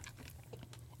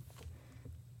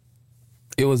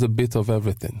 It was a bit of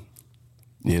everything,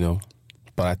 you know.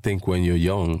 But I think when you're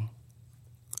young,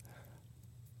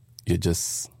 you're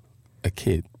just a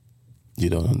kid. You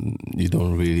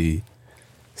don't really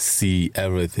see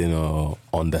everything or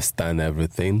understand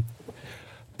everything.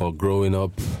 But growing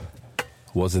up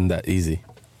wasn't that easy.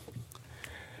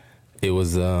 It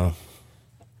was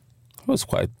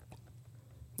quite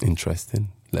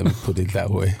interesting. Let me put it that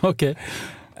way. Okay.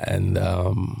 And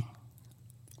I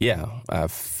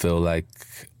feel like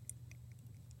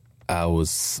I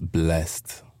was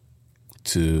blessed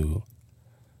to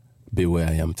be where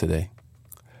I am today.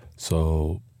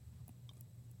 So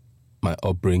my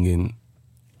upbringing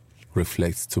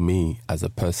reflects to me as a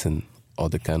person or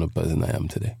the kind of person I am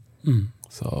today.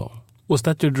 So was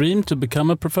that your dream to become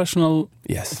a professional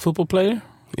football player?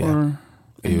 Yeah.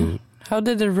 Or? How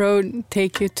did the road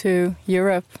take you to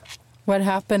Europe? What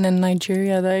happened in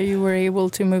Nigeria that you were able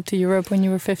to move to Europe when you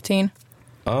were 15?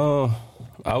 I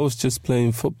was just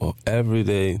playing football every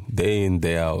day in,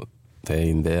 day out.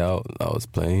 I was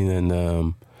playing, and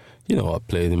I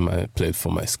played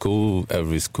for my school.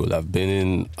 Every school I've been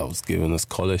in, I was given a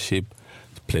scholarship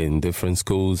to play in different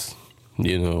schools.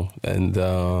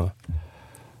 And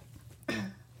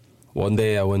one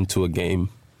day I went to a game.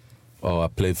 I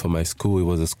played for my school. It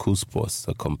was a school sports,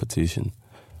 a competition.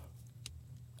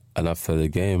 And after the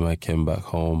game, I came back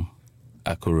home.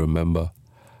 I could remember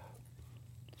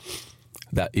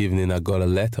that evening I got a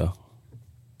letter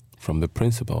from the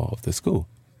principal of the school.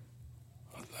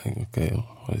 I was like, okay,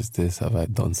 what is this? Have I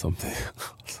done something?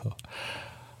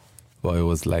 It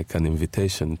was like an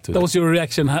invitation to... That was your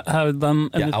reaction? Have I done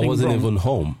anything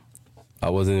wrong? I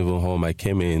wasn't even home. I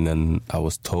came in and I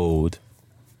was told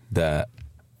that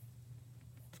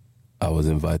I was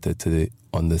invited to the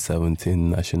under-17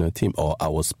 national team, or I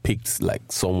was picked,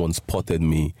 like someone spotted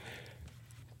me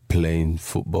playing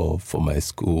football for my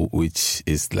school, which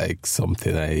is like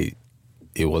something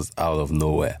it was out of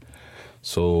nowhere.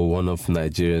 So one of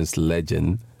Nigeria's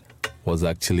legend was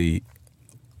actually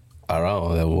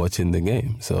around and watching the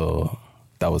game. So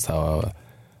that was how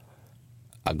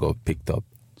I got picked up.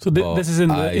 So this is in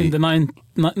the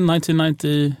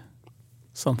 1990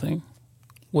 something.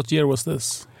 What year was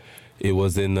this? It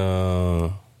was in,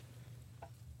 I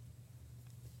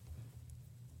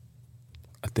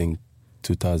think,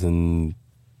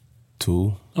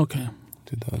 2002. Okay.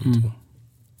 2002.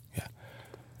 Yeah.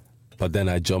 But then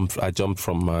I jumped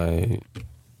from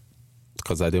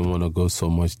because I didn't want to go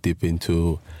so much deep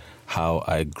into how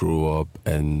I grew up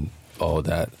and all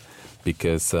that,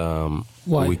 because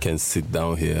we can sit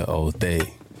down here all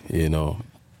day, And,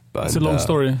 it's a long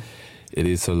story. It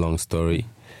is a long story.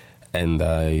 And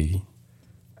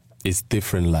it's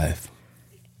different life.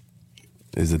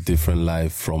 It's a different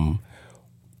life from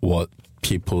what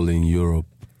people in Europe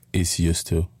is used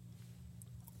to.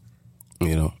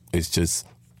 It's just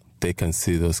they can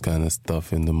see those kind of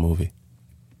stuff in the movie.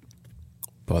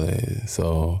 But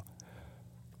so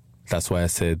that's why I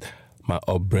said my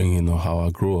upbringing or how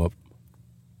I grew up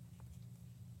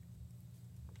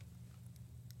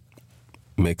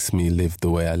makes me live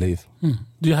the way I live.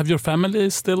 Do you have your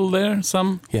family still there?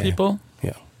 Some people?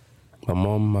 Yeah. My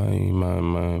mom, my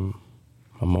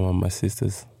mom and my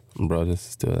sisters and brothers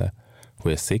are still there.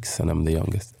 We're 6 and I'm the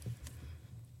youngest.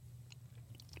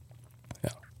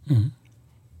 Yeah. Mm-hmm.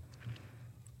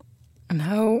 And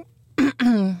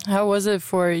how was it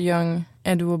for young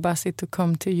Edu Obasi to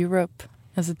come to Europe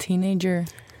as a teenager?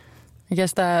 I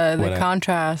guess the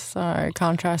contrasts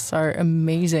are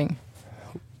amazing.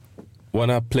 When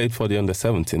I played for the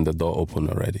under-17, the door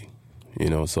opened already.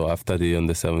 So after the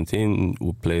under-17,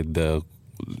 we played the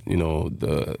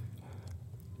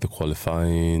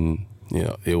qualifying.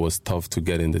 It was tough to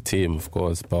get in the team, of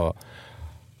course, but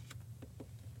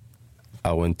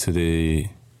I went to the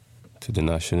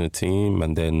national team,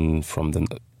 and then from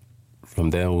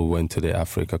there we went to the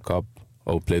Africa Cup.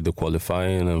 I played the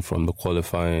qualifying, and from the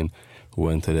qualifying we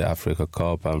went to the Africa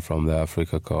Cup, and from the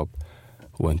Africa Cup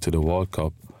we went to the World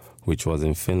Cup, which was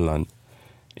in Finland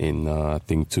in, I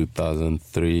think,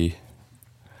 2003.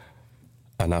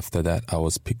 And after that, I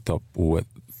was picked up with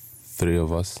 3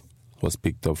 of us, was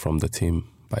picked up from the team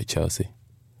by Chelsea.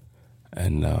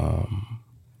 And,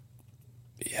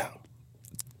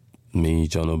 me,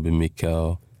 John Obi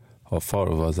Mikel, or 4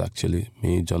 of us actually,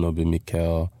 me, John Obi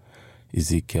Mikel,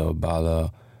 Ezekiel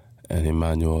Bala, and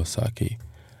Emmanuel Saki.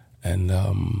 And,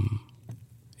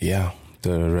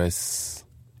 the rest,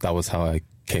 that was how I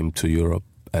came to Europe,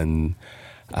 and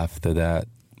after that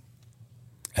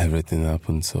everything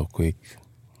happened so quick,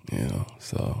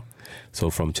 so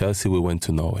from Chelsea we went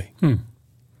to Norway,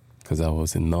 because I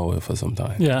was in Norway for some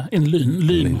time. In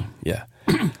Lyn. Yeah.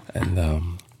 And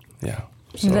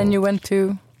so, and then you went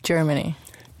to Germany.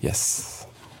 Yes,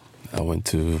 I went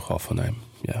to Hoffenheim.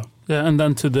 And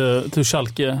then to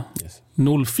Schalke. Yes.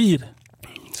 04.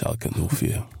 Schalke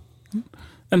 04.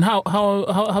 And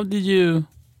how did you?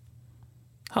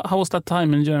 How was that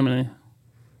time in Germany?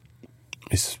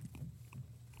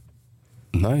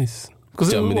 Nice. Because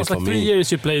it Germany was like for 3 me.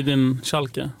 years you played in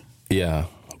Schalke. Yeah,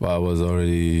 but I was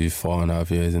already 4.5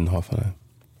 years in Hoffenheim.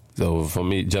 So for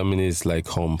me, Germany is like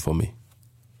home for me.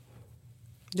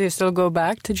 Do you still go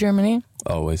back to Germany?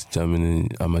 Always Germany.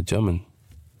 I'm a German.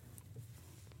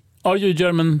 Are you a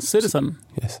German citizen?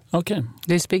 Yes, Okay.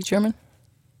 Do you speak German?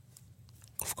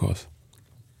 of course.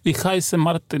 Ich heiße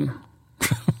Martin.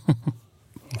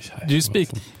 Do you speak?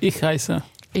 Ich heiße.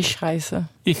 Ich heiße.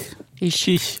 Ich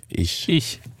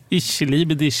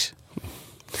liebe dich.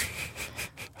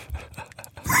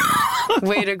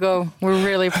 Way to go. We're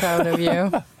really proud of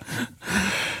you.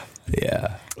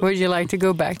 Yeah. Would you like to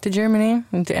go back to Germany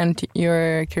and to end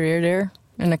your career there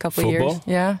in a couple of years? Football?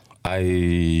 Yeah.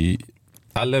 I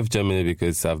left Germany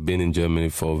because I've been in Germany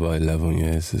for over 11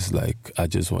 years. It's like I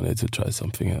just wanted to try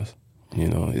something else. You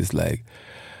know, it's like,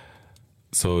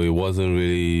 so it wasn't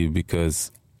really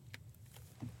because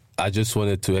I just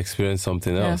wanted to experience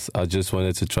something else. I just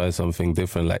wanted to try something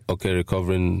different. Like, okay,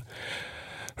 recovering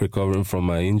from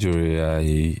my injury,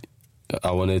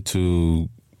 I wanted to,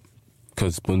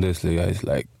 because Bundesliga is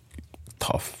like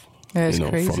tough. Yeah, it's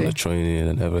crazy. From the training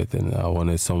and everything. I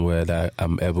wanted somewhere that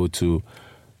I'm able to,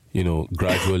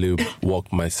 gradually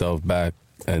walk myself back.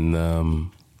 And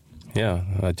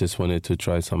I just wanted to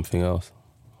try something else.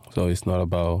 So it's not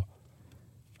about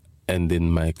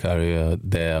ending my career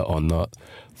there or not.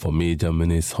 For me,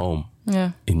 Germany is home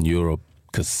in Europe,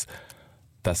 because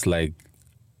that's like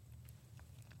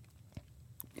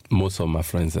most of my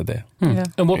friends are there. Yeah.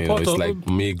 And what part it's of like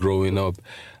me growing up,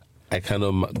 I kind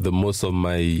of, the most of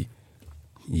my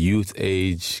youth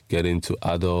age getting to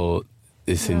adult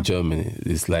is in Germany.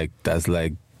 It's like, that's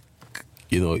like,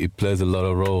 it plays a lot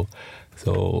of role.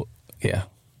 So, yeah.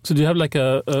 So do you have like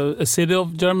a city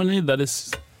of Germany that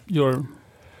is your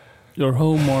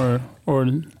home or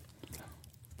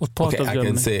what part of Germany? I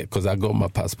can say it because I got my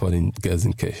passport in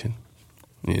Gelsenkirchen,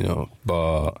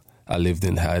 but I lived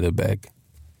in Heidelberg,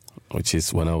 which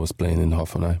is when I was playing in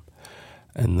Hoffenheim.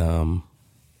 And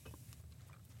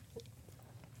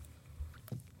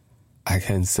I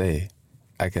can say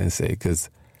because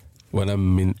when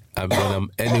I'm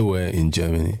anywhere in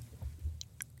Germany,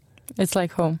 It's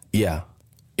like home. yeah,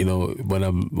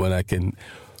 when I can,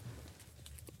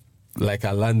 like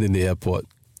I land in the airport,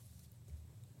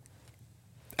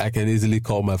 I can easily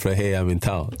call my friend, hey, I'm in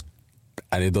town,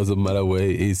 and it doesn't matter where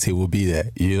he is, he will be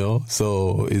there,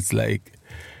 So it's like,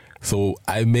 so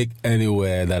I make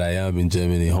anywhere that I am in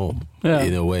Germany home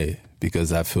in a way,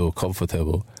 because I feel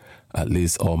comfortable. At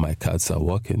least all my cards are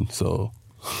working, so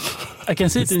I can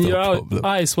see it in no your problem.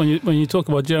 eyes when you talk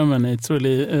about Germany. It's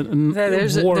really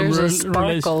There's a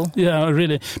sparkle. Yeah,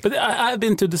 really. But I've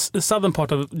been to the southern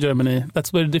part of Germany. That's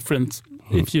very different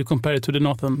if you compare it to the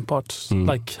northern part,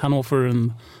 like Hannover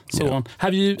and so on.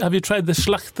 Have you tried the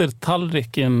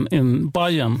Schlachtertallrik in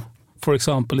Bayern, for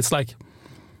example? It's like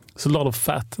it's a lot of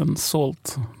fat and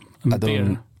salt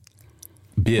and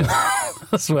Beer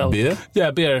as well. Beer?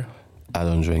 Yeah, beer. I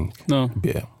don't drink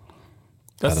beer.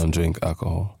 I don't drink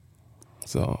alcohol,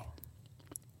 so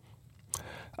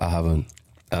I haven't,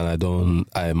 and I don't.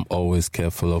 I'm always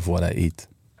careful of what I eat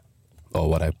or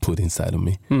what I put inside of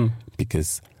me,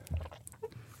 because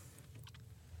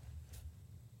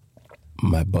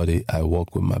my body. I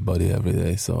walk with my body every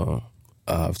day, so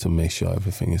I have to make sure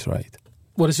everything is right.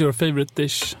 What is your favorite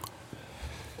dish?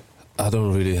 I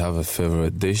don't really have a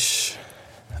favorite dish.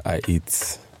 I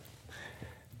eat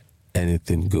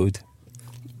anything good,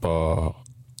 but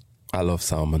I love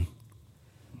salmon.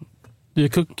 Do you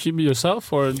cook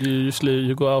yourself, or do you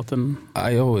usually go out and?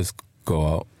 I always go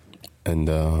out, and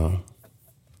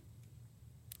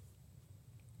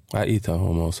I eat at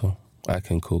home also. I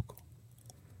can cook.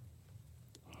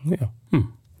 Yeah.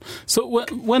 So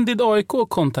when did AIK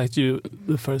contact you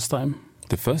the first time?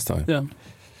 The first time? Yeah.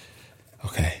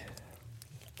 Okay.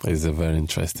 It's a very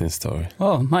interesting story.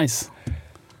 Oh, nice.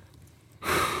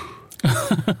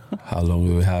 How long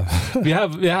do we have? we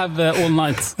have all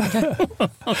night.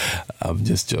 I'm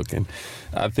just joking.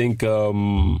 I think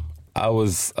I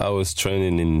was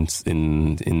training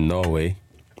in Norway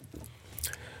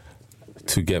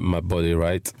to get my body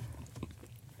right,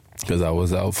 because I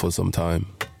was out for some time,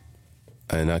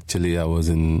 and actually I was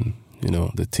in.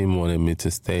 The team wanted me to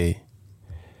stay,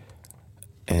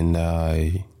 and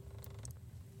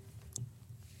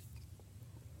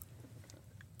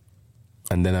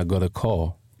then I got a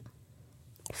call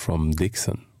from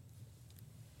Dixon.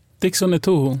 Dixon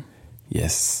Eto'o?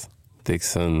 Yes.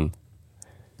 Dixon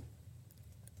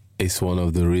is one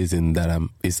of the reasons that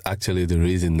is actually the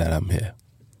reason that I'm here,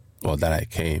 or that I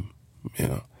came,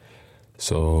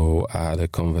 So I had a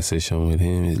conversation with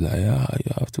him. He's like,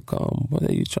 you have to come. What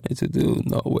are you trying to do?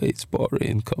 No way, it's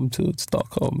boring. Come to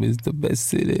Stockholm. It's the best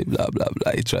city, blah, blah,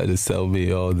 blah. He tried to sell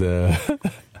me all the...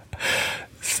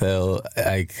 sell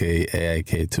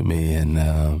AIK to me. And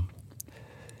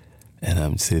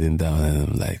I'm sitting down and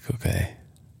I'm like, okay.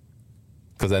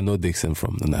 Because I know Dixon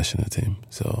from the national team.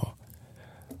 So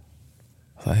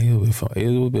I think it'll be fun. It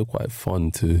will be quite fun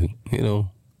to,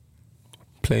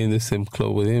 play in the same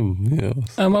club with him,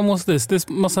 And when was this? This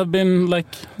must have been like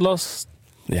a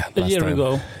year time.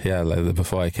 ago. Yeah, like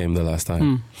before I came the last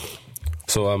time.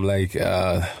 So I'm like,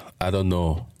 I don't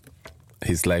know.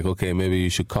 He's like, okay, maybe you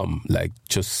should come. Like,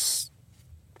 just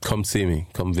come see me,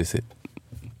 come visit.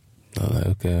 I'm like,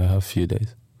 okay, I have a few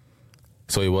days.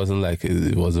 So it wasn't like,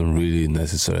 it wasn't really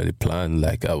necessarily planned,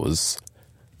 like I was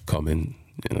coming,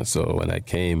 So when I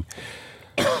came,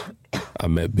 I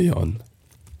met Bjorn.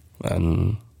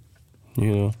 And,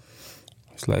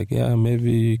 it's like, yeah,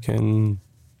 maybe you can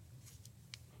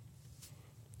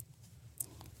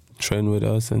train with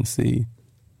us and see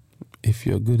if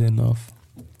you're good enough.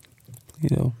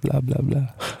 Blah, blah, blah.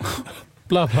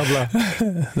 Blah, blah, blah.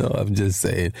 No, I'm just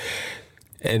saying.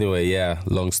 Anyway, yeah,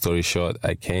 long story short,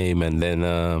 I came and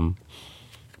then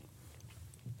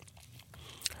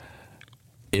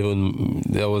even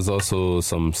there was also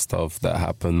some stuff that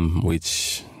happened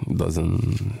which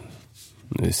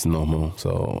it's normal.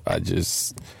 So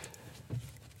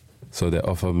they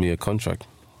offered me a contract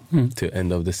till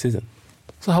end of the season.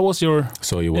 So how was your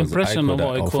AIK impression of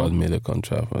AIK? Offered me the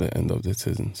contract for the end of the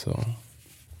season. So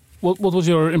what was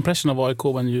your impression of AIK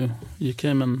when you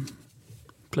came and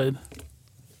played?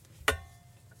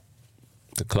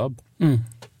 The club? The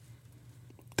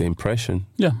impression?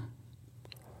 Yeah.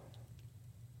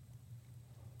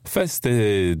 First,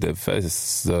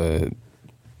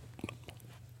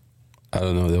 I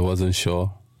don't know, I wasn't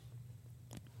sure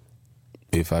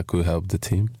if I could help the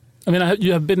team. I mean,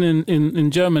 you have been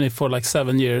in Germany for like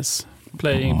 7 years,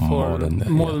 playing more than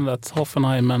that,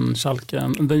 Hoffenheim and Schalke,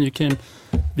 and then you came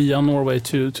via Norway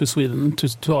to Sweden, to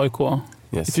AIK.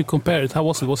 Yes. If you compare it, how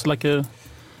was it? Was it like a...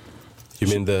 You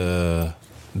mean the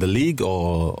league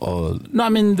or... No, I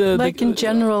mean in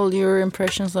general, your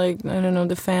impressions, like, I don't know,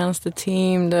 the fans, the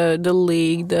team, the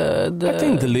league, the I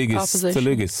think the league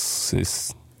opposition.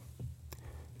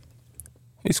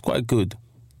 is quite good,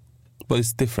 but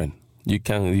it's different. You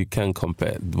can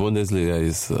compare. Bundesliga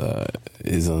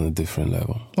is on a different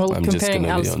level. Well, I'm comparing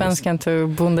Allsvenskan to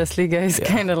Bundesliga is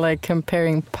kind of like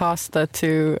comparing pasta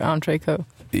to entrecote.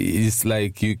 It's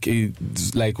like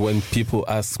it's like when people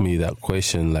ask me that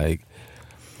question, like,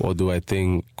 what do I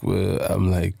think? I'm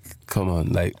like, come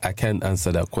on, like I can't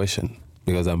answer that question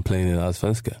because I'm playing in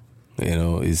Allsvenskan.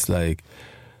 It's like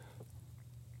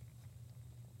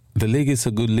the league is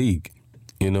a good league,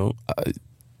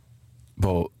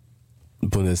 but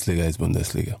Bundesliga is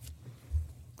Bundesliga.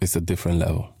 It's a different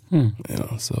level,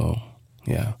 So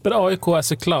yeah. But AIK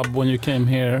as a club, when you came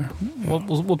here, what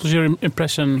was your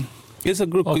impression? It's a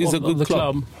good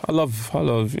club. I love.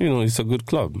 It's a good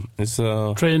club. It's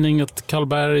training at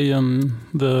Karlberg and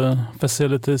the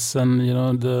facilities and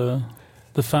the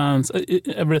fans,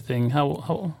 everything.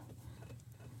 How?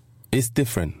 It's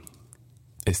different.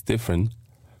 It's different,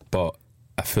 but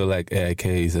I feel like AIK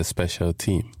is a special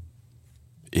team.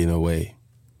 In a way,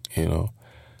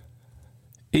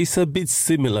 it's a bit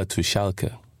similar to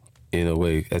Schalke, in a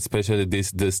way. Especially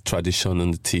this tradition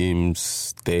in the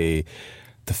teams. The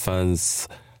fans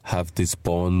have this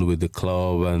bond with the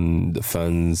club, and the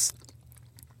fans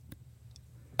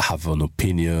have an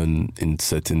opinion in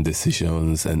certain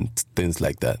decisions and things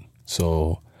like that.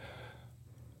 So,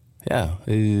 yeah.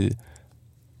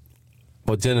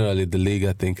 But generally, the league,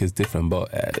 I think, is different. But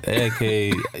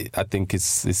AIK, I think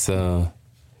it's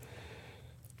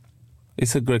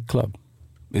a great club.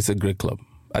 It's a great club.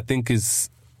 I think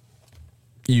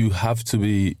you have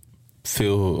to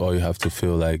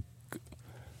feel like,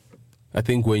 I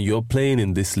think when you're playing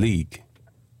in this league,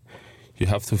 you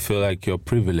have to feel like you're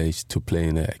privileged to play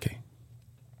in AIK.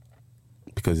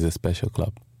 Because it's a special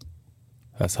club.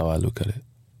 That's how I look at it.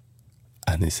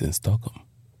 And it's in Stockholm.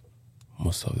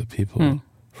 Most of the people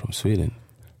from Sweden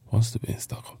wants to be in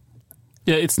Stockholm.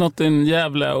 Yeah, it's not in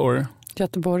Gävle or...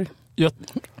 Göteborg.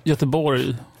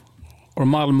 Göteborg or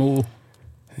Malmö.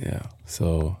 Yeah,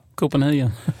 so...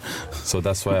 Copenhagen. So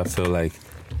that's why I feel like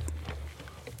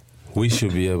we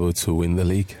should be able to win the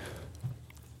league.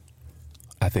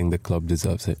 I think the club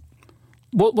deserves it.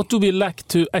 What do we lack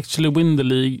to actually win the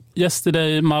league?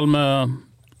 Yesterday, Malmö...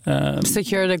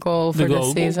 secure the goal for the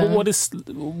season.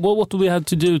 What do we have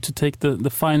to do to take the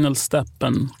final step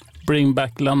and bring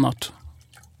back Lennart?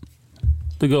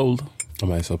 The gold.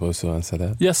 Am I supposed to answer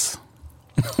that? Yes.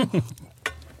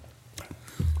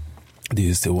 Do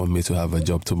you still want me to have a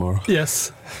job tomorrow?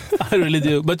 Yes, I really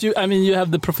do. But you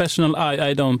have the professional eye.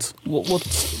 I don't.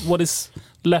 What is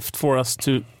left for us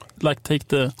to take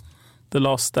the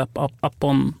last step up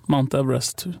on Mount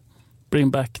Everest to bring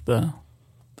back the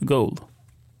gold?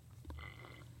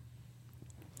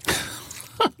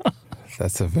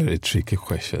 That's a very tricky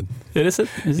question. Is it?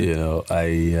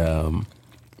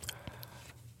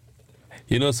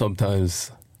 You know,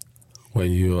 sometimes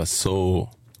when you are so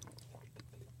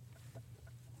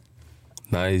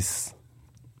nice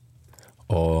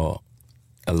or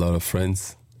a lot of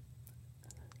friends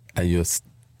and you're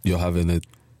having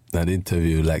an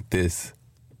interview like this,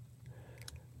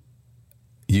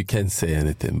 you can't say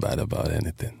anything bad about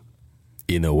anything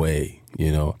in a way,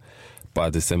 but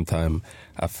at the same time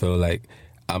I feel like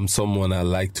I'm someone I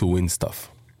like to win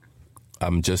stuff.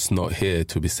 I'm just not here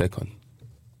to be second.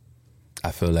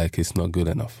 I feel like it's not good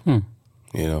enough, and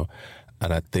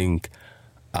I think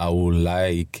I would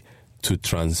like to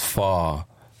transfer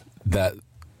that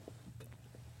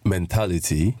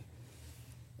mentality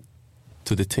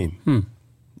to the team,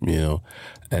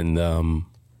 and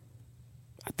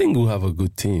I think we'll have a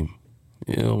good team.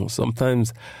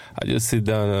 Sometimes I just sit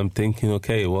down and I'm thinking,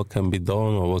 okay, what can be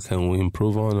done or what can we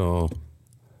improve on? Or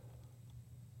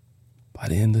by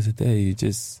the end of the day, you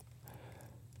just...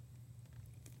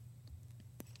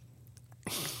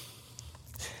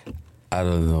 I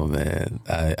don't know, man.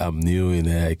 I'm new in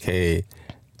AIK.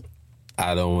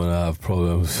 I don't want to have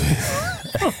problems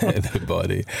with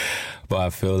anybody. But I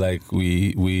feel like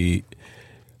we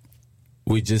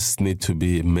just need to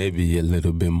be maybe a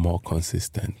little bit more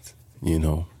consistent,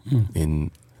 in,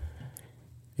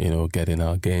 getting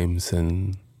our games.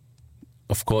 And,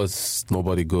 of course,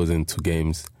 nobody goes into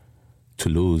games to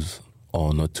lose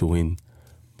or not to win.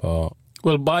 But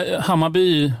by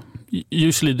Hammarby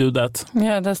usually do that.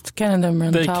 Yeah, that's kind of the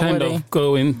mentality. They kind of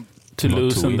go in to Not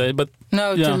lose, to and win.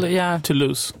 to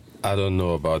lose. I don't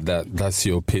know about that. That's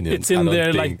your opinion. It's in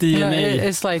their DNA. No,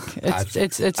 it's like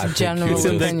it's a general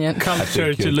opinion.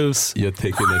 Culture to lose. You're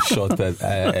taking a shot at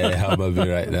Hammarby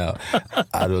right now.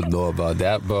 I don't know about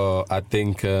that, but I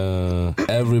think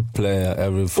every player,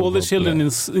 every football all the children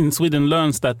player, in Sweden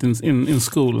learns that in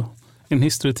school, in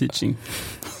history teaching.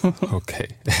 Okay,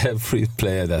 every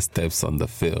player that steps on the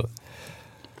field,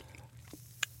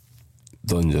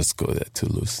 don't just go there to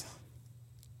lose.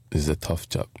 It's a tough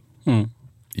job.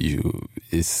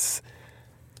 It's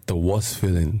the worst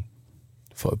feeling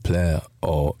for a player,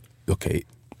 or okay,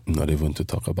 not even to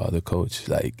talk about the coach,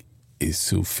 is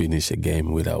to finish a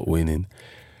game without winning,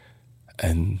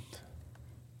 and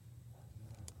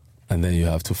then you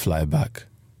have to fly back.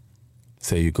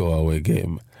 Say you go away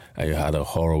game and you had a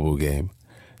horrible game,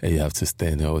 and you have to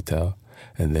stay in the hotel,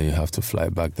 and then you have to fly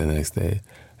back the next day,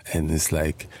 and it's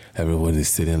like everyone is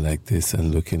sitting like this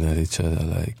and looking at each other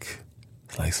like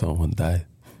someone died.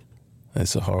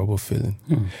 It's a horrible feeling.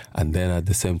 And then at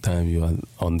the same time, you are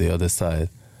on the other side,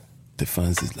 the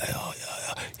fans is like, oh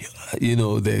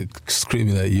yeah, they're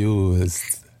screaming at you.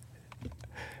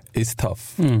 It's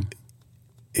tough.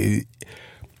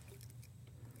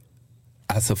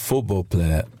 As a football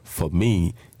player, for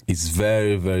me, it's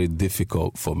very, very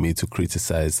difficult for me to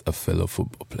criticize a fellow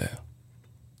football player.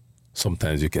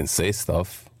 Sometimes you can say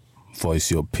stuff,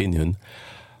 voice your opinion,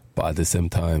 but at the same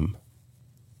time,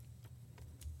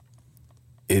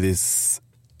 it is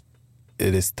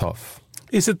tough.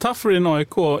 Is it tougher in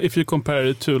AIK if you compare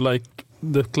it to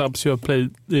the clubs you have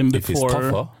played in before? If it's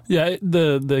tougher? Yeah,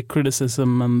 the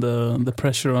criticism and the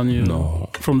pressure on you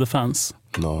from the fans.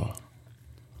 No.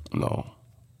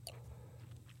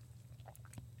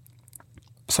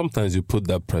 Sometimes you put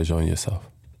that pressure on yourself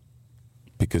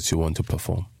because you want to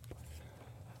perform.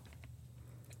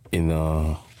 In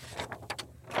other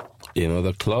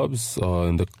clubs or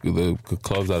in the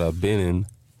clubs that I've been in,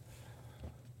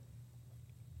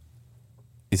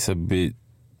 it's a bit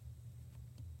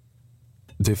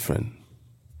different.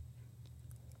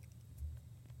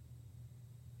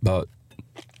 But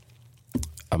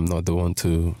I'm not the one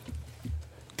to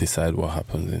decide what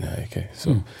happens in AIK.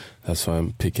 So that's why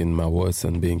I'm picking my words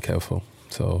and being careful.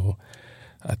 So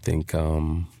I think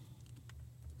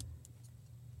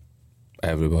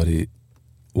everybody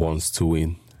wants to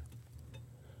win.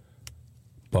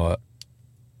 But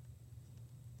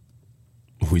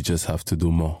we just have to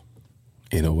do more,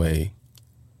 in a way,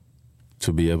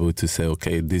 to be able to say,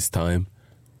 okay, this time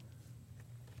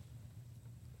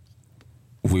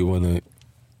we want to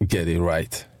get it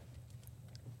right.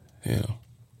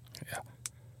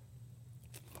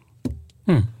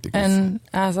 And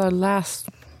as a last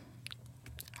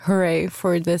hooray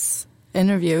for this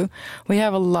interview. We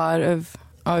have a lot of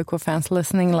AIK fans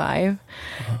listening live.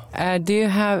 Do you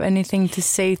have anything to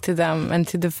say to them and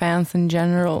to the fans in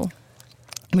general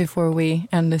before we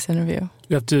end this interview?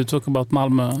 You have to talk about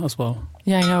Malmö as well.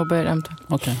 Yeah, I know, but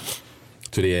okay.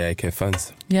 To the AIK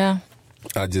fans. Yeah.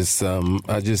 I'm just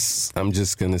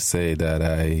gonna say that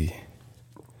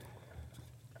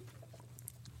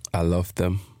I love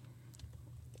them,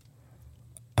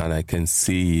 and I can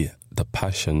see the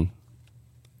passion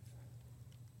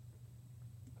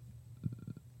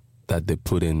that they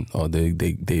put in, or they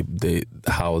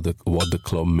what the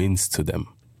club means to them,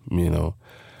 you know,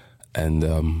 and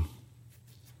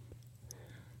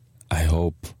I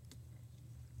hope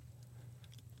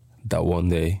that one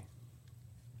day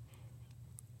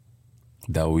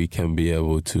that we can be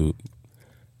able to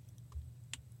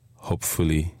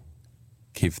hopefully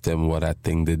give them what I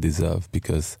think they deserve,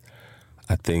 because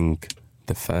I think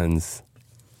the fans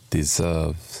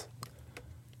deserve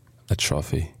a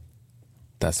trophy.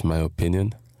 That's my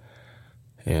opinion,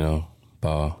 you know,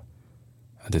 but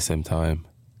at the same time,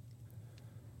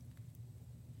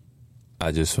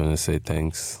 I just want to say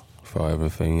thanks for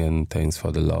everything, and thanks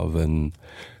for the love, and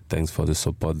thanks for the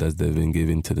support that they've been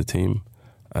giving to the team.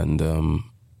 And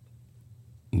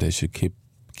they should keep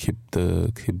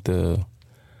the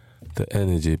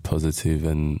energy positive.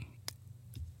 And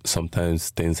sometimes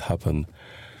things happen.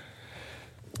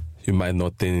 You might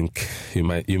not think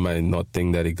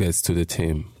that it gets to the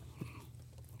team,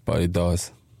 but it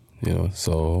does, you know.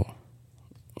 So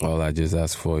all I just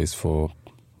ask for is for,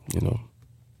 you know,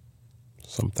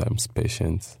 sometimes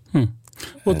patience.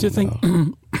 What do you think?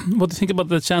 What do you think about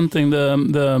the chanting?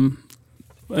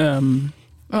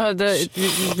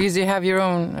 Because you have your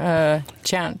own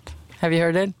chant. Have you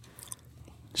heard it?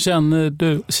 Känner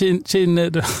du?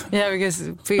 Yeah, because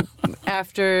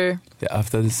after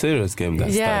the serious game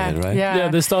that started, right? Yeah,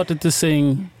 they started to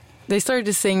sing. They started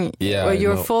to sing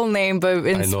your full name, but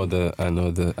I know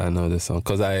the song,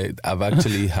 because I've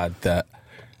actually had that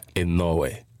in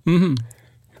Norway. Mm-hmm.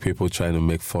 People trying to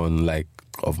make fun like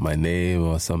of my name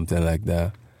or something like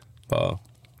that, but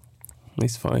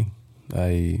it's fine.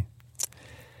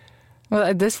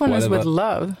 Well, this one is with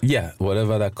love. Yeah,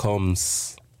 whatever that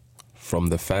comes from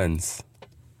the fans,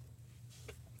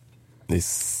 it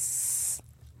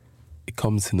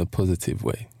comes in a positive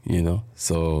way, you know?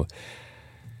 So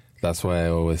that's why I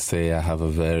always say I have a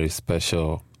very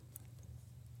special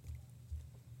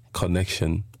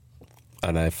connection,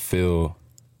 and I feel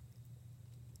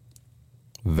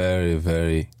very,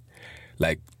 very,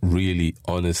 like, really,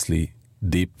 honestly,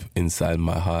 deep inside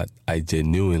my heart, I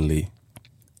genuinely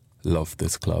love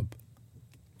this club.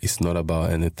 It's not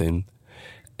about anything.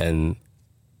 And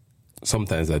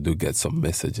sometimes I do get some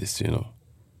messages, you know.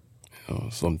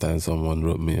 Sometimes someone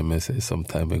wrote me a message some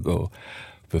time ago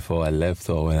before I left,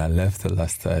 or when I left the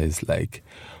last time. It's like,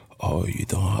 oh, you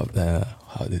don't have that.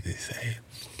 How did they say?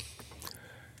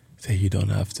 Say you don't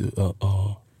have to.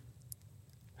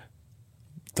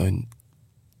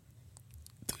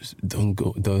 Don't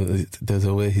go. There's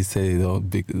a way he said,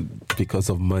 because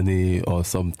of money or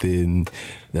something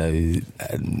that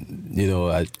you know,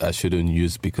 I shouldn't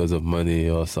use because of money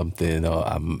or something, or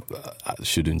I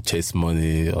shouldn't chase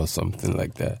money or something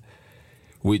like that,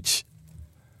 which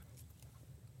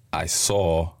I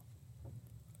saw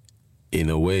in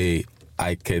a way.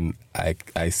 I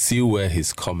see where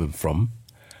he's coming from,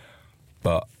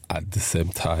 but at the same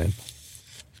time,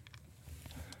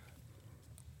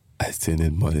 I still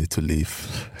need money to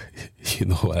live. You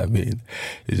know what I mean?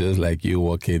 It's just like you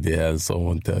walk in there and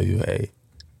someone tell you, hey,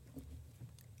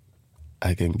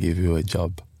 I can give you a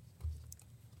job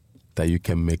that you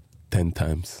can make 10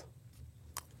 times,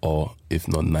 or if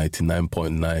not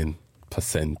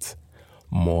 99.9%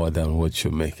 more than what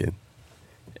you're making.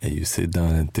 And you sit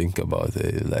down and think about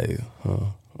it, you're like,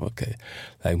 oh, okay.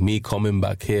 Like me coming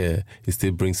back here, it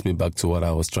still brings me back to what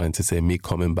I was trying to say. Me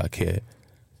coming back here,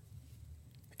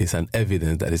 it's an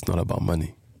evidence that it's not about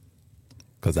money,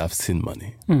 because I've seen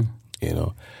money, you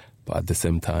know. But at the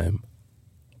same time,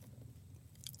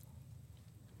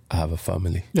 I have a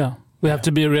family. Yeah, we have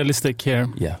to be realistic here.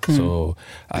 Yeah, so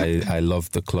I love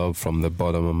the club from the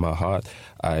bottom of my heart.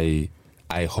 I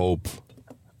hope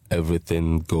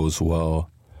everything goes well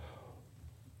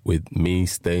with me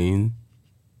staying.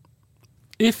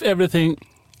 If everything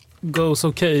goes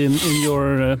okay in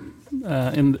your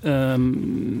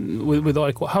with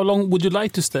AIK, how long would you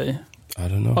like to stay? I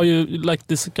don't know. Are you like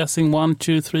discussing 1,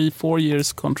 2, 3, 4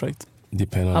 years contract?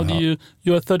 Depending on how you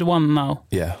are 31 now.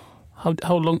 Yeah.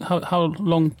 How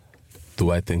long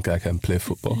do I think I can play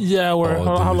football? Yeah, or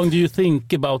how long do you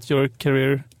think about your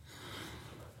career?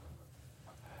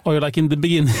 Or you're like in the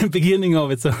beginning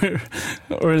of it,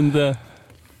 or in the...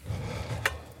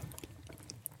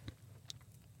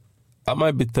 I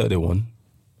might be 31,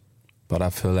 but I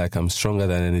feel like I'm stronger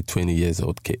than any 20 years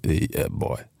old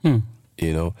boy.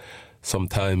 You know,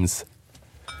 sometimes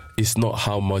it's not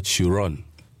how much you run,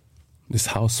 it's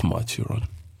how smart you run.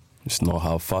 It's not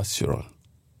how fast you run.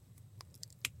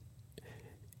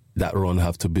 That run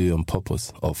have to be on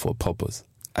purpose or for purpose.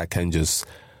 I can't just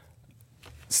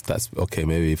start, okay,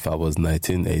 maybe if I was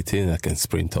 19, 18, I can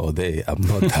sprint all day. I'm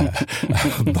not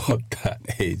that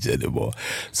age anymore.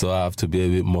 So I have to be a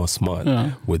bit more smart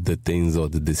with the things or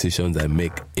the decisions I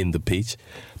make in the pitch.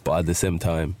 But at the same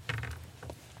time,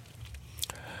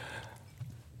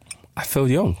 I feel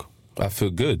young. I feel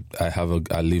good. I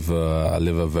live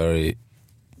a very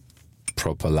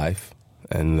proper life,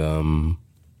 and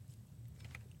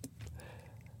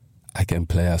I can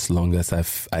play as long as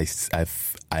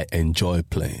I enjoy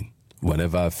playing.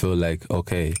 Whenever I feel like,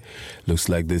 okay, looks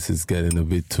like this is getting a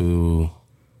bit too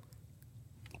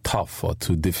tough or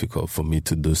too difficult for me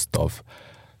to do stuff,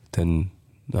 then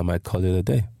I might call it a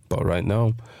day. But right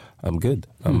now, I'm good.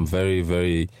 I'm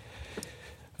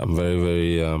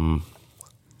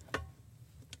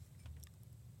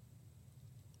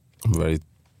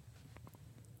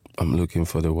I'm looking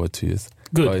for the word to use.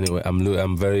 Good. But anyway,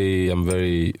 I'm very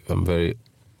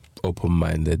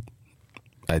open-minded.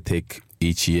 I take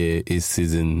each year, each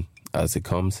season as it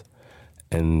comes,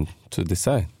 and to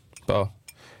decide. But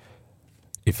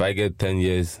if I get 10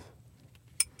 years,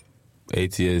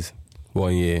 8 years,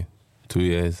 1 year, 2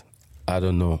 years, I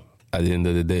don't know. At the end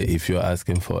of the day, if you're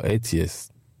asking for 8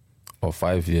 years or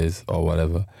 5 years or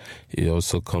whatever, it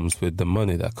also comes with the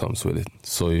money that comes with it.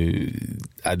 So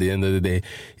at the end of the day,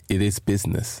 it is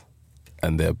business.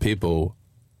 And there are people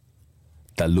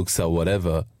that looks at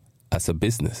whatever as a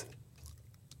business.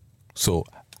 So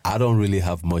I don't really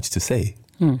have much to say,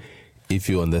 if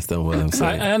you understand what I'm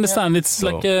saying. I understand. It's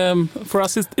like, for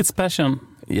us, it's passion.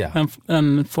 Yeah.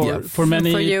 And for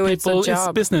many for you, people, it's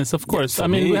business, of course. Yeah, I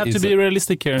mean, we have to be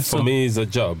realistic here. For me, it's a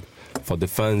job. For the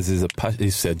fans,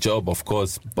 it's a job, of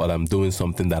course, but I'm doing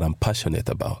something that I'm passionate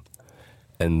about.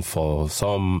 And for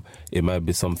some, it might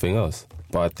be something else.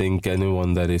 But I think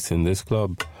anyone that is in this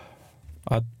club,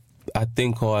 I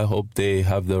think or I hope they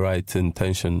have the right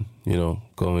intention,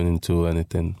 going into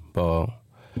anything. But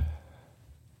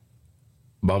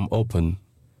I'm open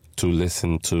to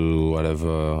listen to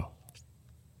whatever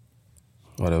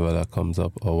that comes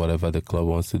up or whatever the club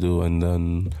wants to do, and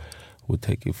then we'll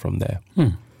take it from there.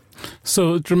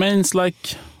 So it remains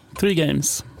like 3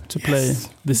 games to play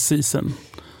this season.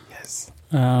 Yes.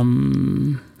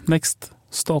 Next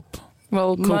stop,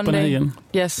 well, Copenhagen. Monday,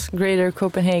 yes, Greater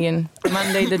Copenhagen,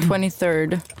 Monday the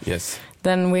 23rd. Yes.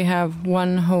 Then we have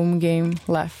 1 home game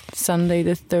left, Sunday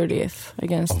the 30th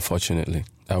against... Unfortunately,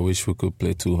 I wish we could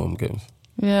play 2 home games.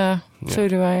 Yeah, so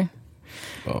do I.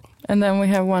 Oh. And then we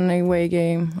have 1 away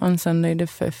game on Sunday the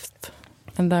 5th.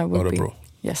 And that would Örebro. be...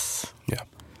 Yes. Yeah.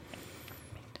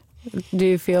 Do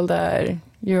you feel that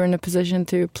you're in a position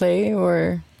to play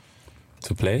or...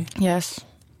 To play? Yes.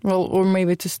 Well, or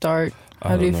maybe to start.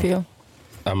 How do you feel?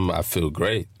 I feel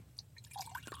great.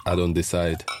 I don't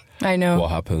decide I know.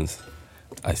 what happens.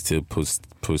 I still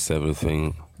push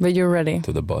everything. But you're ready.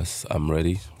 To the bus. I'm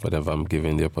ready whenever I'm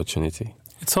given the opportunity.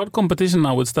 It's hard competition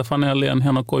now with Stefanelli and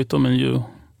Henok Goitom and you.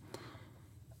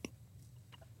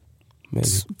 Maybe.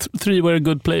 3 very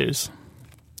good players.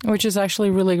 Which is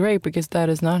actually really great because that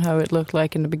is not how it looked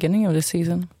like in the beginning of the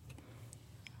season.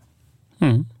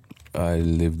 I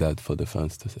leave that for the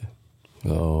fans to say.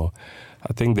 So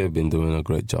I think they've been doing a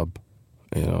great job.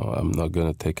 I'm not going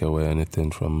to take away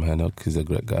anything from Henok. He's a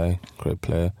great guy, great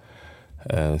player.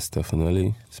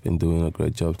 Stefanelli has been doing a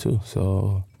great job too.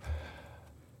 So,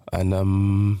 and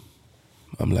I'm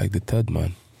like the 3rd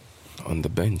man on the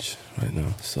bench right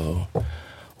now. So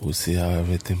we'll see how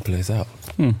everything plays out.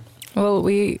 Well,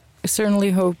 we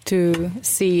certainly hope to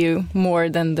see you more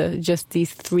than just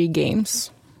these 3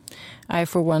 games. I,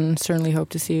 for one, certainly hope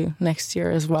to see you next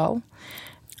year as well.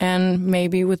 And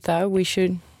maybe with that, we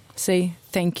should say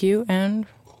thank you and...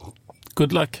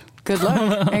 Good luck. Good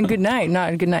luck and good night.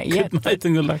 Not good night yet. Good night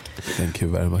and good luck. Thank you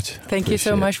very much. Thank you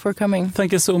so much for coming.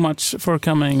 Thank you so much for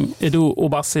coming, Edu och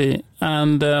Bassi.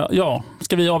 And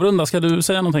ska vi avrunda? Ska du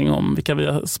säga någonting om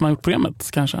vilka som har gjort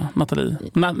programmet kanske? Nathalie?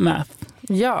 Nath.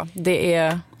 Ja, det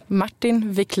är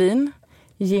Martin Wiklin,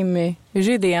 Jimmy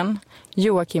Rydén,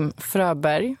 Joakim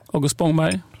Fröberg, August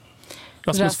Spångberg,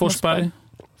 Rasmus Forsberg,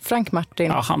 Frank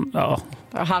Martin.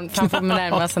 Han kan få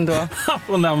nämnas ändå. Han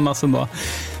får nämnas ändå.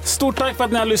 Stort tack för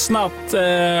att ni har lyssnat.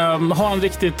 Ha en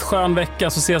riktigt skön vecka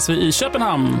så ses vi i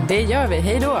Köpenhamn. Det gör vi.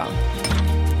 Hej då.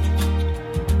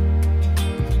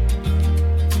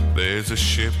 There's a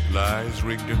ship lies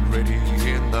rigged and ready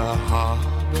in the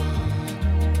harbor.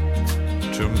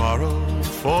 Tomorrow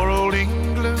for old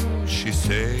England she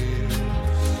sails,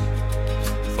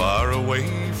 far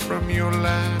away from your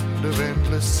land of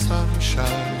endless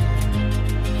sunshine,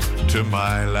 to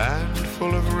my land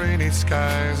full of rainy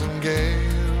skies and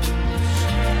gales.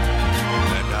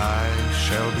 And I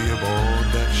shall be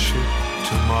aboard that ship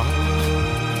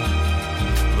tomorrow,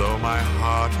 though my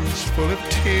heart is full of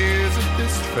tears at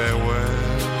this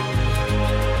farewell.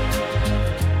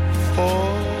 For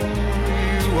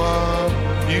you are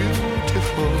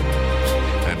beautiful,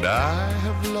 and I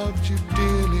have loved you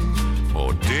dearly,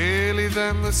 more dearly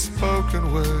than the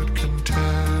spoken word can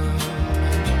tell.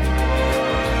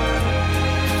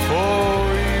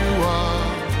 For you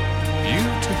are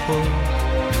beautiful,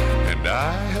 and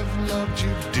I have loved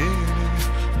you dearly,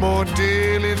 more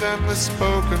dearly than the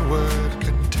spoken word can tell.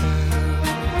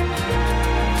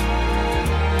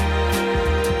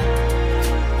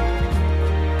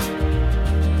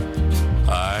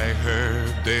 I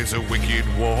heard there's a wicked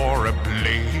war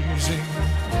a-blazing,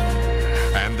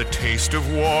 and the taste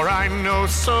of war I know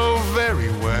so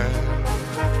very well.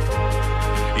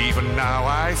 Even now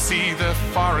I see the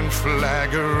foreign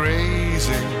flag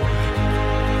a-raising,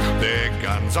 their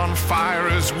guns on fire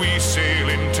as we sail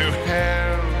into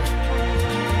hell.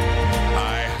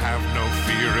 I have no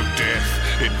fear of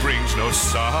death, it brings no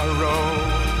sorrow,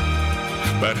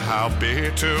 but how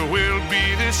bitter will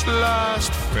be this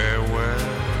last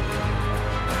farewell.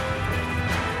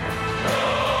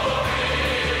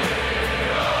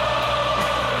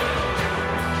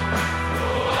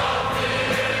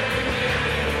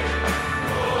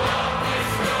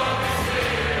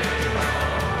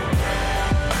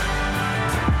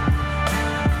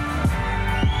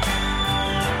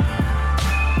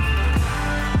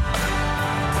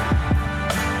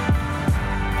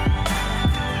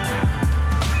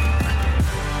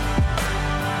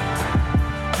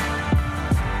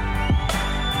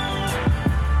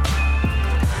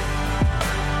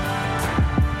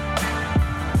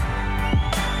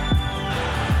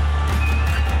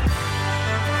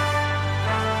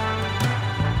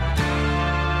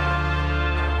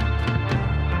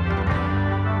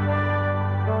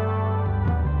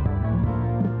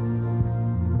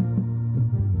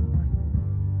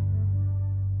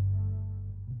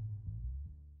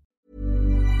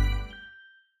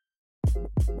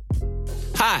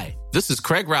 Hi, this is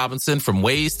Craig Robinson from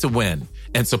Ways to Win,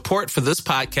 and support for this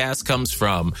podcast comes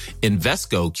from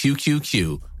Invesco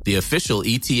QQQ, the official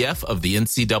ETF of the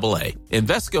NCAA.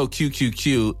 Invesco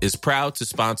QQQ is proud to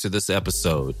sponsor this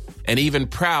episode, and even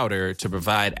prouder to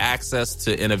provide access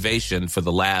to innovation for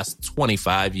the last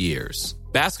 25 years.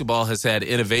 Basketball has had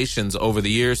innovations over the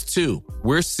years, too.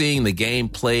 We're seeing the game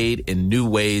played in new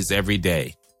ways every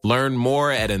day. Learn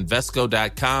more at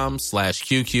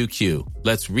Invesco.com/QQQ.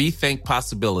 Let's rethink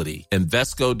possibility.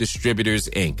 Invesco Distributors,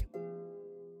 Inc.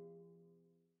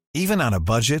 Even on a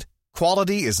budget,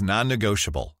 quality is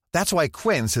non-negotiable. That's why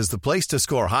Quince is the place to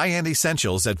score high-end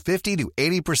essentials at 50 to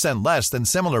 80% less than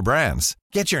similar brands.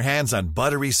 Get your hands on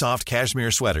buttery soft cashmere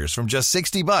sweaters from just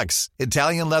 $60,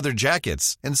 Italian leather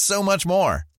jackets, and so much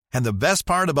more. And the best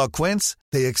part about Quince,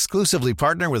 they exclusively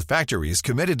partner with factories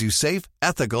committed to safe,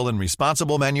 ethical, and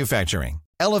responsible manufacturing.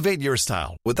 Elevate your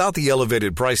style without the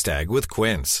elevated price tag with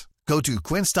Quince. Go to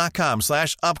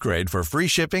quince.com/upgrade for free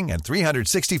shipping and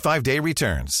 365-day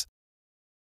returns.